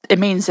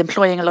means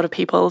employing a lot of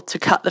people to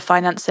cut the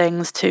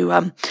financings,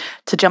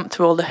 to jump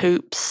through all the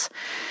hoops,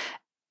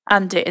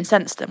 and it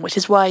incents them, which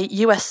is why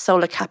US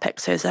solar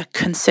capexes are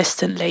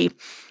consistently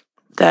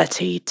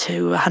 30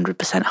 to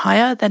 100%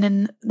 higher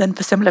than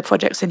for similar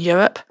projects in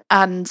Europe.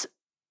 And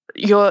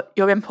your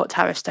import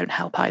tariffs don't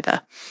help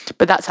either,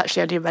 but that's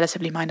actually only a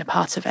relatively minor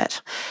part of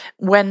it.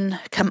 When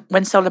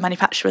solar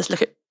manufacturers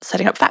look at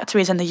setting up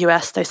factories in the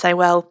US, they say,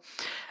 well,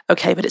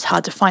 okay, but it's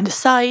hard to find a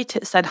site.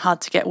 It's then hard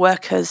to get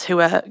workers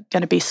who are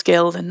going to be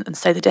skilled and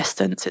stay the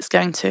distance.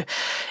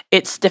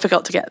 It's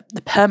difficult to get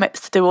the permits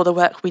to do all the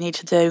work we need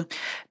to do.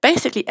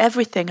 Basically,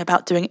 everything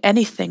about doing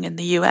anything in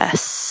the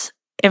US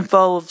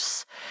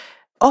involves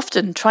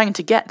often trying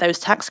to get those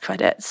tax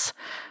credits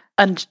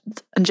and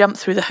jump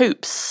through the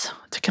hoops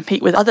to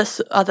compete with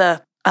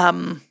other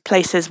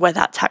places where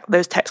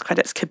those tax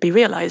credits could be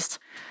realised.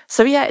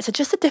 So yeah, it's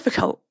just a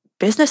difficult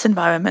business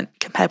environment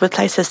compared with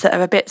places that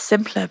are a bit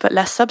simpler but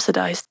less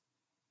subsidised.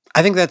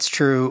 I think that's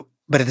true.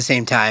 But at the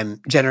same time,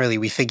 generally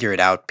we figure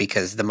it out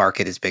because the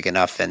market is big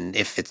enough, and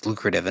if it's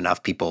lucrative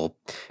enough, people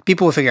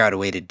will figure out a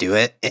way to do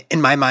it. In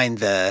my mind,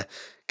 the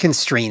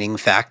constraining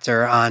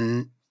factor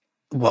on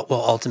what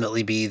will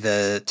ultimately be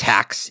the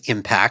tax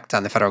impact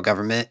on the federal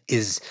government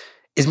is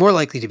more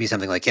likely to be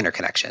something like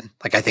interconnection.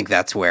 Like, I think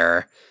that's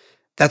where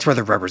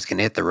the rubber's going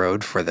to hit the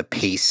road for the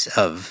pace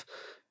of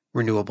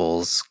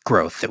renewables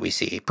growth that we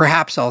see.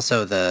 Perhaps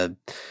also the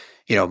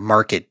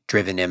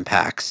market-driven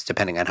impacts,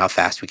 depending on how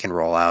fast we can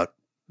roll out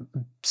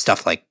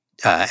stuff like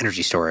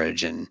energy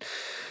storage and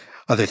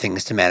other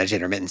things to manage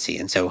intermittency.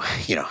 And so,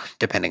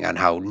 depending on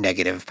how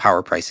negative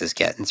power prices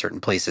get in certain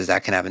places,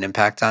 that can have an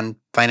impact on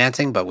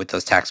financing. But with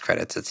those tax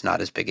credits, it's not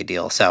as big a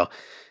deal. So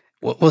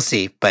we'll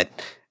see. But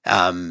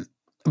I'll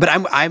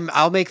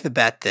make the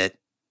bet that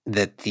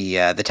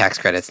the tax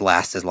credits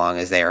last as long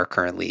as they are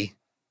currently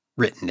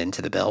written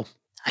into the bill.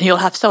 And you'll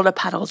have solar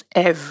panels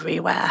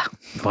everywhere.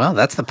 Well,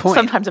 that's the point.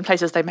 Sometimes in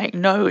places they make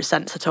no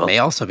sense at all. May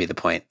also be the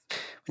point.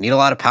 We need a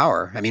lot of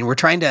power. I mean,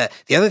 the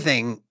other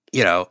thing,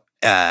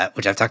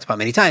 which I've talked about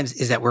many times,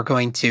 is that we're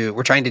trying to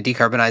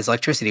decarbonize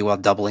electricity while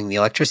doubling the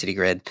electricity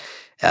grid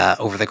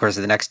over the course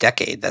of the next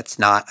decade. That's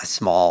not a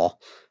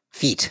small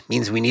feat. It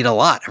means we need a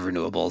lot of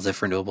renewables if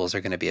renewables are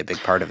going to be a big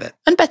part of it.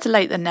 And better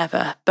late than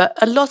never. But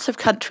a lot of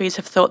countries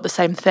have thought the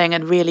same thing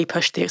and really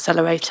pushed the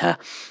accelerator.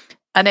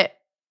 And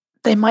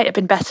they might have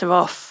been better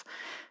off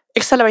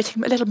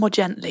accelerating a little more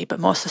gently,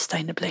 but more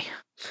sustainably.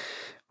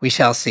 We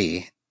shall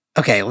see.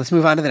 Okay, let's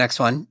move on to the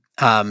next one,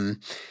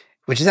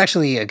 which is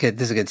actually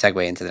this is a good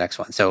segue into the next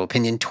one. So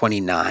opinion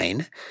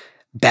 29,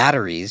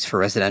 batteries for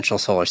residential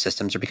solar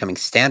systems are becoming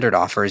standard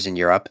offers in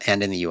Europe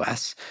and in the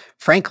US.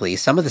 Frankly,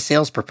 some of the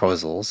sales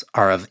proposals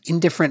are of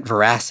indifferent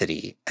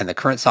veracity, and the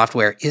current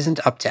software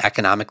isn't up to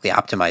economically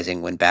optimizing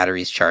when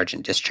batteries charge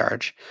and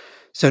discharge.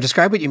 So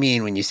describe what you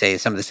mean when you say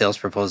some of the sales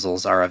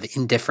proposals are of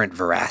indifferent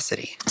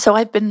veracity. So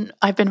I've been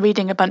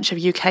reading a bunch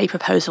of UK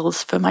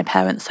proposals for my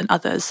parents and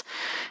others,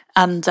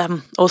 and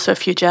also a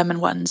few German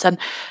ones. And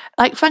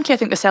frankly, I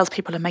think the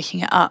salespeople are making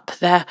it up.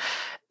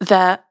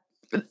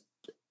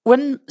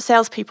 When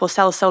salespeople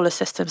sell solar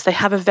systems, they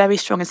have a very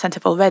strong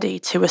incentive already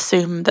to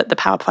assume that the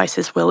power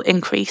prices will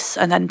increase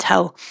and then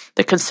tell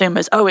the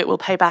consumers, oh, it will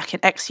pay back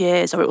in X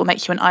years, or it will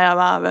make you an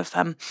IRR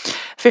of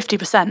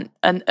 50%.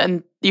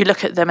 And you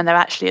look at them and they're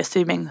actually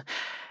assuming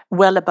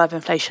well above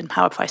inflation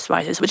power price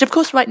rises, which of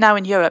course right now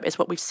in Europe is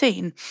what we've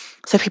seen.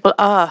 So people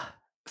are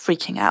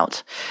freaking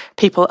out.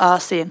 People are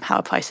seeing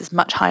power prices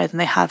much higher than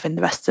they have in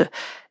the rest of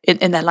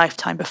in their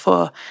lifetime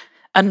before.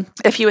 And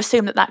if you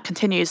assume that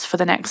continues for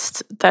the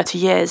next 30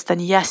 years, then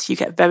yes, you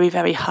get very,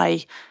 very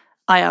high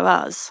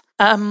IRRs.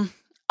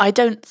 I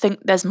don't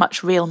think there's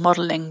much real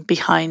modelling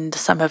behind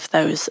some of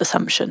those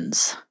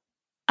assumptions.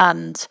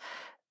 And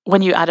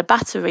when you add a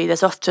battery,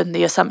 there's often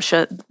the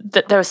assumption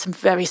that there are some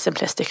very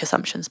simplistic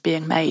assumptions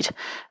being made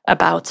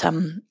about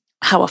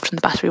how often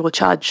the battery will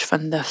charge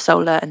from the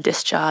solar and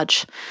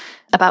discharge,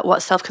 about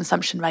what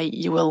self-consumption rate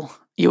you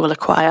will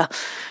acquire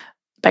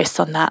based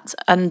on that.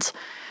 And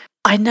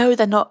I know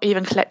they're not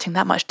even collecting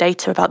that much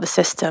data about the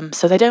system,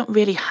 so they don't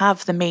really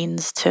have the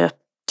means to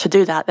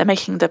do that. They're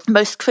making the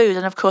most crude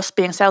and, of course,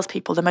 being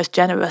salespeople, the most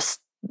generous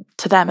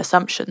to them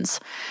assumptions.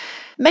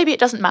 Maybe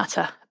it doesn't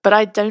matter, but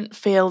I don't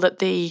feel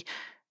that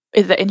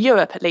in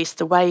Europe, at least,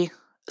 the way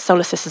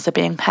solar systems are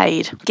being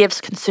paid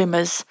gives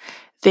consumers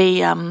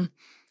the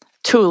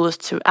tools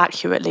to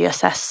accurately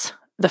assess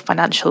the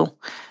financial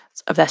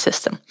of their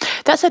system.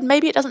 That said,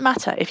 maybe it doesn't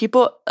matter. If you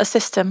bought a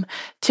system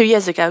 2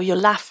 years ago, you're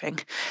laughing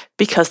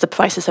because the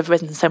prices have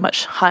risen so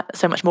much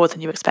more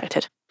than you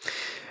expected.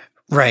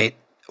 Right.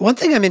 One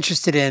thing I'm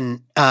interested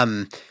in,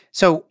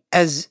 so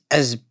as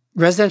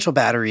residential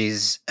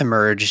batteries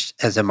emerged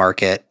as a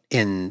market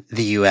in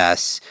the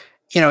US,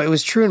 it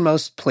was true in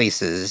most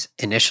places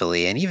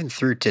initially, and even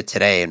through to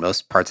today in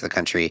most parts of the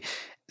country,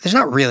 there's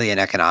not really an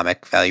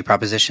economic value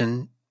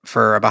proposition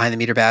for a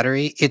behind-the-meter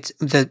battery. It's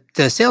the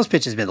sales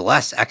pitch has been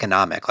less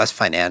economic, less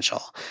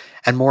financial,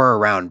 and more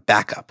around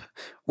backup,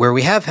 where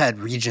we have had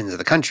regions of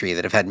the country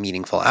that have had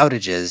meaningful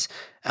outages,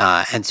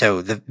 and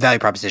so the value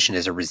proposition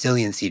is a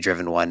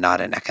resiliency-driven one, not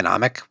an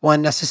economic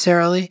one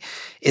necessarily.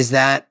 Is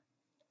that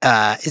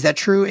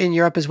true in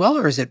Europe as well,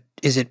 or is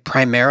it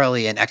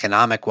primarily an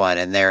economic one?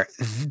 And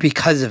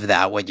because of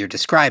that, what you're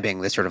describing,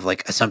 the sort of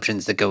like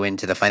assumptions that go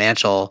into the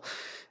financial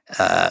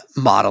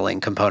modeling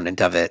component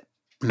of it,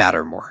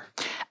 matter more.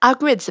 Our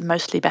grids are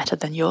mostly better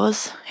than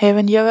yours here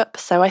in Europe,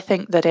 so I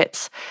think that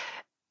it's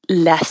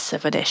less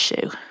of an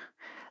issue.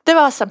 There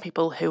are some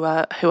people who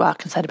are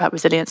concerned about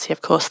resiliency,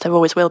 of course, there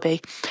always will be,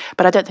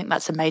 but I don't think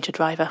that's a major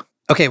driver.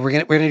 Okay,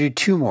 we're gonna do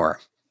two more.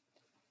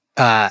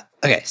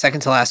 Okay, second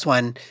to last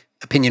one,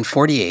 opinion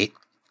 48.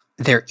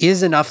 There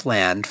is enough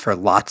land for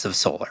lots of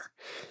solar.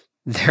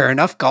 There are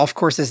enough golf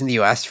courses in the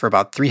US for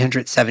about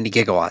 370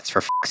 gigawatts,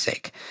 for fuck's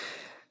sake.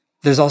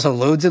 There's also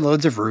loads and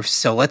loads of roofs,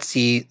 so let's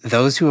see,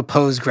 those who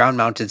oppose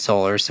ground-mounted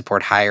solar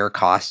support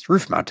higher-cost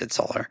roof-mounted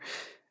solar.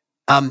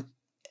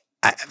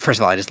 First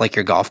of all, I just like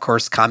your golf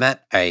course comment.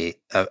 I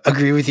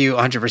agree with you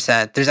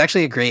 100%. There's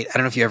actually I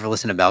don't know if you ever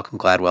listen to Malcolm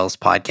Gladwell's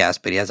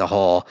podcast, but he has a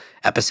whole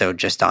episode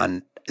just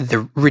on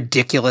the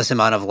ridiculous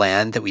amount of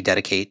land that we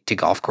dedicate to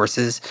golf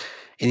courses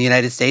in the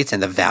United States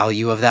and the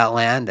value of that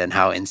land and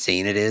how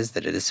insane it is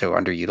that it is so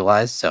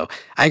underutilized. So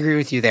I agree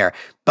with you there.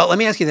 But let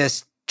me ask you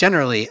this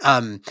generally.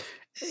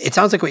 It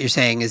sounds like what you're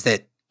saying is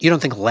that you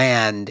don't think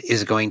land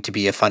is going to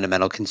be a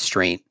fundamental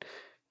constraint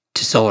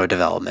to solar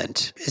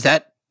development. Is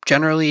that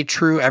generally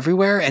true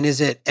everywhere?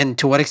 And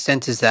to what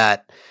extent does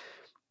that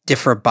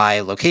differ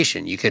by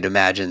location? You could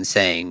imagine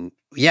saying,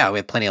 yeah, we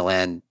have plenty of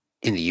land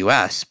in the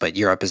US, but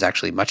Europe is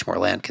actually much more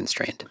land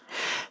constrained.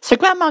 So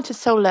ground-mounted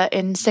solar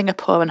in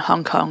Singapore and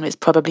Hong Kong is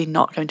probably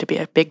not going to be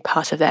a big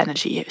part of their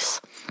energy use,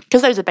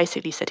 because those are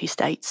basically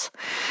city-states.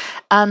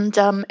 And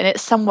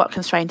it's somewhat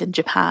constrained in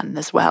Japan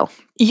as well.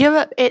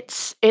 Europe,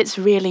 it's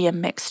really a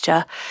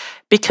mixture,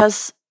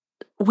 because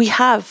we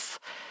have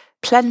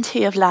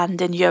plenty of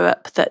land in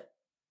Europe that,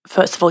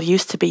 first of all,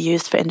 used to be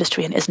used for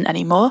industry and isn't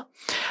anymore,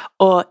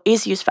 or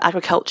is used for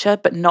agriculture,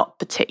 but not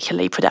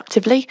particularly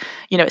productively.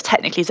 It's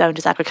technically zoned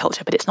as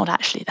agriculture, but it's not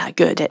actually that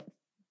good. It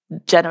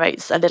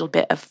generates a little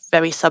bit of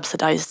very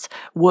subsidized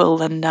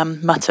wool and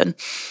mutton.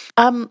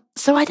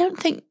 So I don't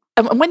think,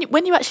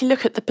 when you actually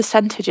look at the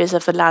percentages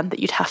of the land that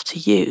you'd have to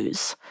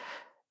use,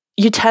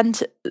 you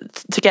tend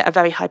to get a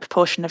very high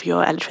proportion of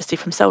your electricity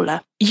from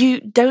solar. You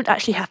don't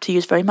actually have to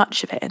use very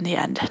much of it in the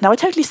end. Now, I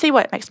totally see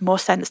why it makes more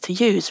sense to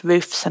use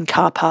roofs and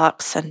car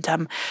parks and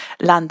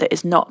land that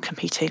is not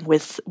competing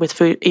with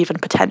food, even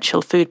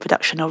potential food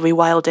production or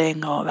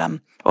rewilding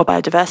or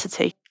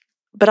biodiversity.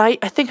 But I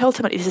think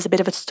ultimately this is a bit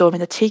of a storm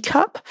in the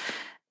teacup.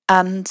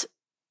 And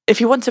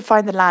if you want to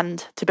find the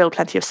land to build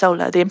plenty of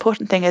solar, the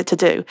important thing to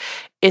do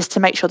is to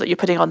make sure that you're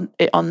putting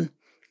it on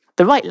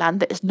the right land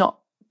that is not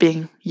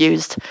being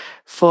used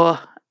for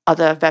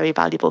other very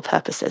valuable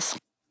purposes.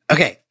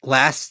 Okay,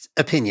 last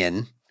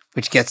opinion,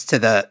 which gets to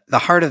the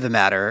heart of the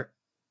matter,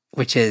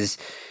 which is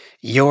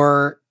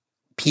your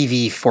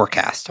PV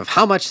forecast of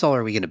how much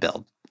solar are we going to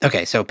build.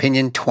 Okay, so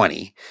opinion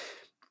 20.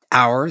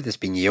 This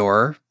being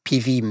your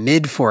PV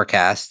mid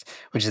forecast,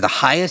 which is the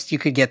highest you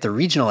could get the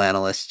regional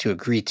analysts to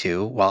agree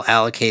to while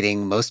allocating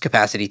most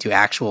capacity to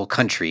actual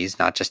countries,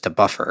 not just a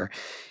buffer,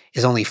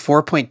 is only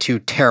 4.2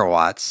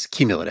 terawatts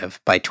cumulative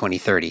by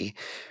 2030,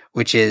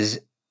 which is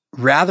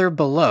rather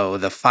below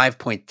the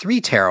 5.3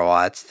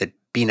 terawatts that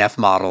BNEF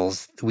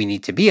models we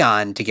need to be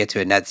on to get to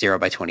a net zero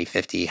by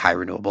 2050 high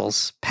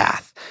renewables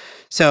path.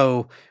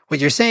 So what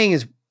you're saying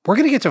is we're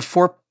going to get to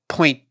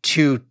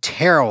 4.2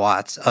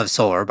 terawatts of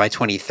solar by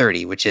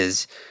 2030, which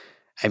is,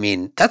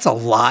 that's a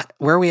lot.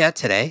 Where are we at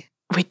today?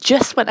 We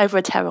just went over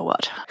a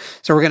terawatt.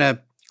 So we're going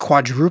to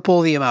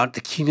quadruple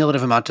the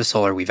cumulative amount of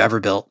solar we've ever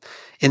built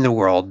in the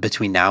world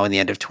between now and the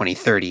end of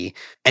 2030.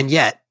 And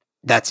yet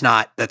that's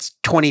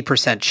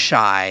 20%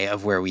 shy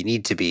of where we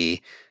need to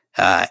be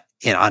on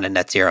a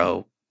net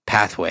zero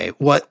pathway.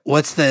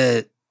 What's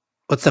the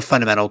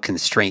fundamental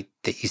constraint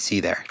that you see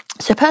there?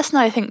 So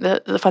personally, I think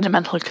that the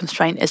fundamental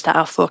constraint is that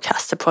our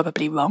forecasts are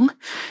probably wrong,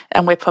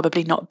 and we're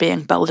probably not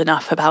being bold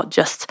enough about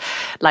just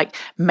like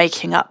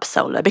making up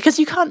solar, because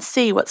you can't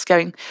see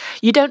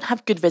you don't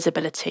have good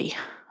visibility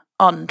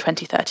on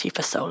 2030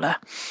 for solar.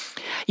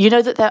 You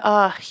know that there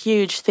are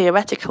huge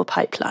theoretical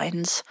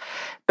pipelines,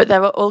 but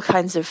there are all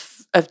kinds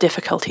of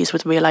difficulties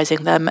with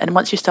realizing them. And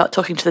once you start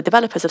talking to the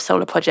developers of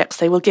solar projects,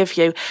 they will give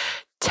you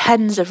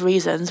tens of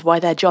reasons why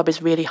their job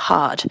is really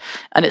hard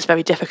and it's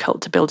very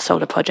difficult to build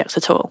solar projects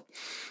at all.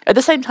 At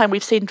the same time,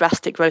 we've seen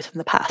drastic growth in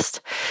the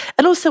past.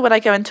 And also when I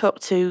go and talk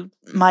to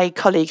my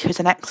colleague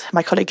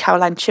my colleague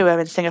Caroline Chua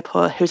in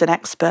Singapore, who's an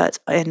expert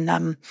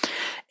in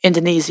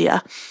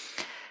Indonesia,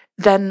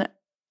 then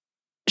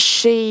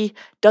she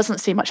doesn't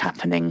see much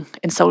happening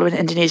in solar in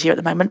Indonesia at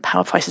the moment.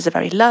 Power prices are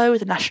very low.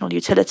 The national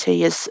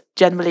utility is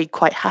generally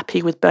quite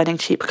happy with burning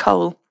cheap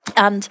coal.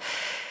 And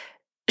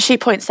she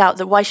points out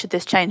that why should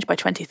this change by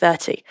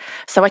 2030?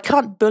 So I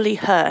can't bully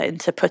her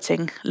into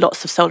putting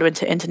lots of solar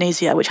into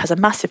Indonesia, which has a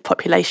massive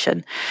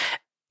population,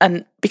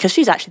 and because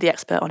she's actually the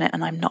expert on it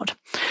and I'm not.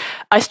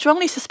 I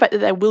strongly suspect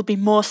that there will be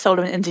more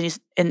solar in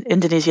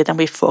Indonesia than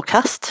we've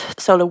forecast.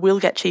 Solar will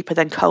get cheaper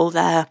than coal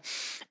there.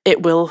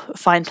 It will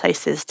find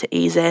places to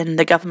ease in.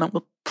 The government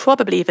will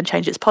probably even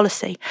change its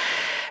policy.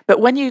 But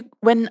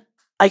when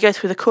I go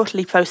through the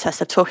quarterly process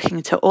of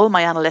talking to all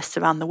my analysts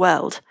around the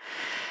world,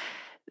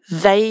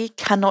 they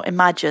cannot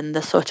imagine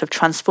the sort of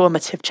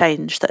transformative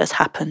change that has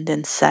happened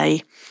in,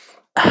 say,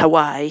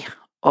 Hawaii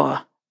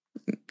or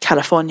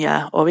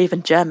California or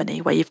even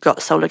Germany, where you've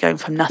got solar going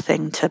from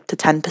nothing to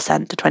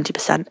 10% to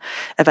 20%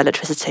 of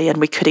electricity, and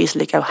we could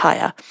easily go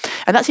higher.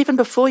 And that's even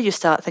before you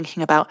start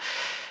thinking about,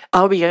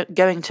 are we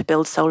going to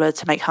build solar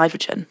to make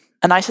hydrogen?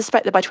 And I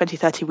suspect that by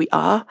 2030 we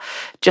are,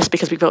 just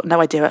because we've got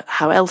no idea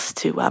how else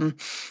to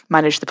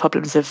manage the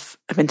problems of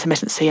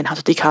intermittency and how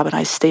to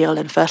decarbonise steel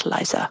and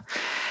fertiliser.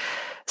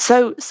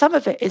 So some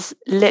of it is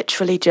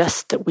literally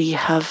just that we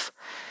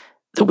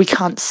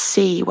can't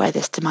see where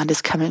this demand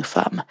is coming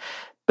from.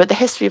 But the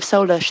history of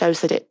solar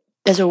shows that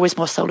there's always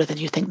more solar than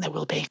you think there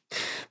will be.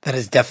 That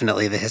is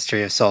definitely the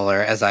history of solar,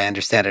 as I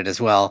understand it as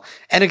well.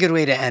 And a good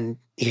way to end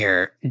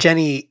here.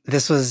 Jenny,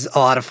 this was a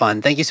lot of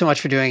fun. Thank you so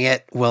much for doing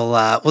it.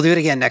 We'll do it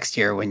again next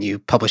year when you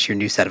publish your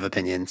new set of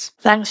opinions.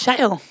 Thanks,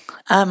 Shail.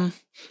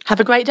 Have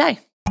a great day.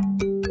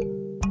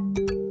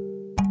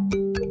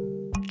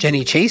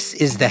 Jenny Chase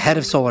is the head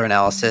of solar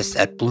analysis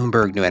at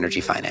Bloomberg New Energy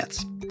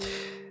Finance.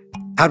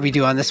 How'd we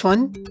do on this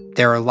one?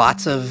 There are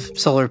lots of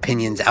solar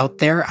opinions out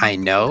there, I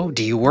know.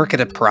 Do you work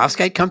at a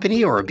perovskite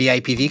company or a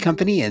BIPV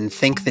company and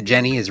think that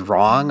Jenny is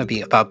wrong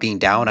about being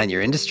down on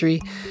your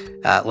industry?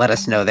 Let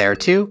us know there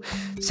too.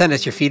 Send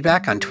us your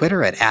feedback on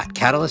Twitter at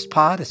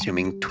 @CatalystPod,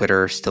 assuming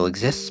Twitter still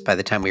exists by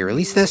the time we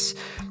release this,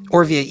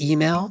 or via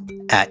email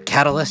at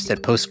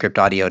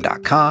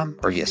catalyst@postscriptaudio.com,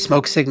 or via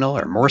smoke signal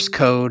or Morse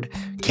code,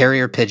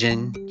 carrier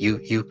pigeon,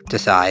 you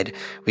decide.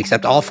 We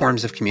accept all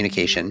forms of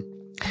communication.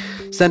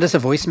 Send us a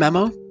voice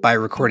memo by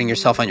recording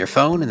yourself on your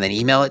phone and then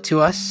email it to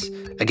us.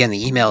 Again,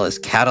 the email is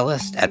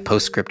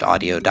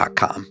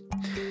catalyst@postscriptaudio.com.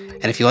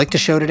 And if you like the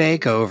show today,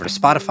 go over to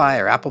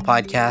Spotify or Apple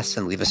Podcasts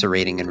and leave us a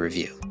rating and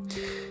review.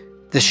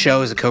 This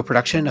show is a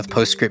co-production of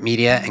Postscript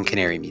Media and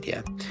Canary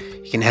Media.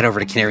 You can head over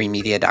to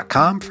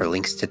canarymedia.com for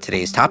links to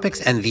today's topics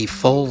and the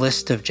full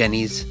list of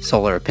Jenny's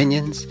solar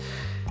opinions.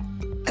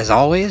 As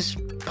always,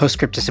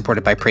 Postscript is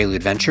supported by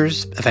Prelude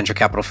Ventures, a venture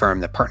capital firm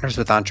that partners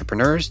with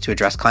entrepreneurs to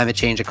address climate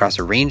change across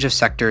a range of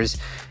sectors,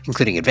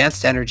 including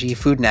advanced energy,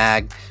 food and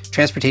ag,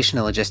 transportation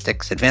and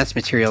logistics, advanced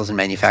materials and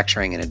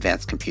manufacturing, and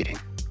advanced computing.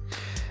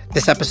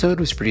 This episode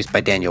was produced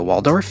by Daniel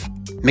Waldorf,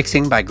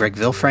 mixing by Greg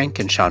Vilfrank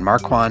and Sean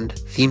Marquand,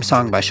 theme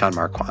song by Sean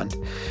Marquand.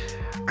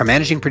 Our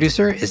managing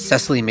producer is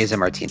Cecily Meza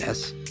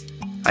Martinez.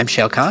 I'm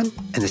Shail Khan,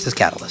 and this is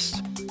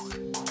Catalyst.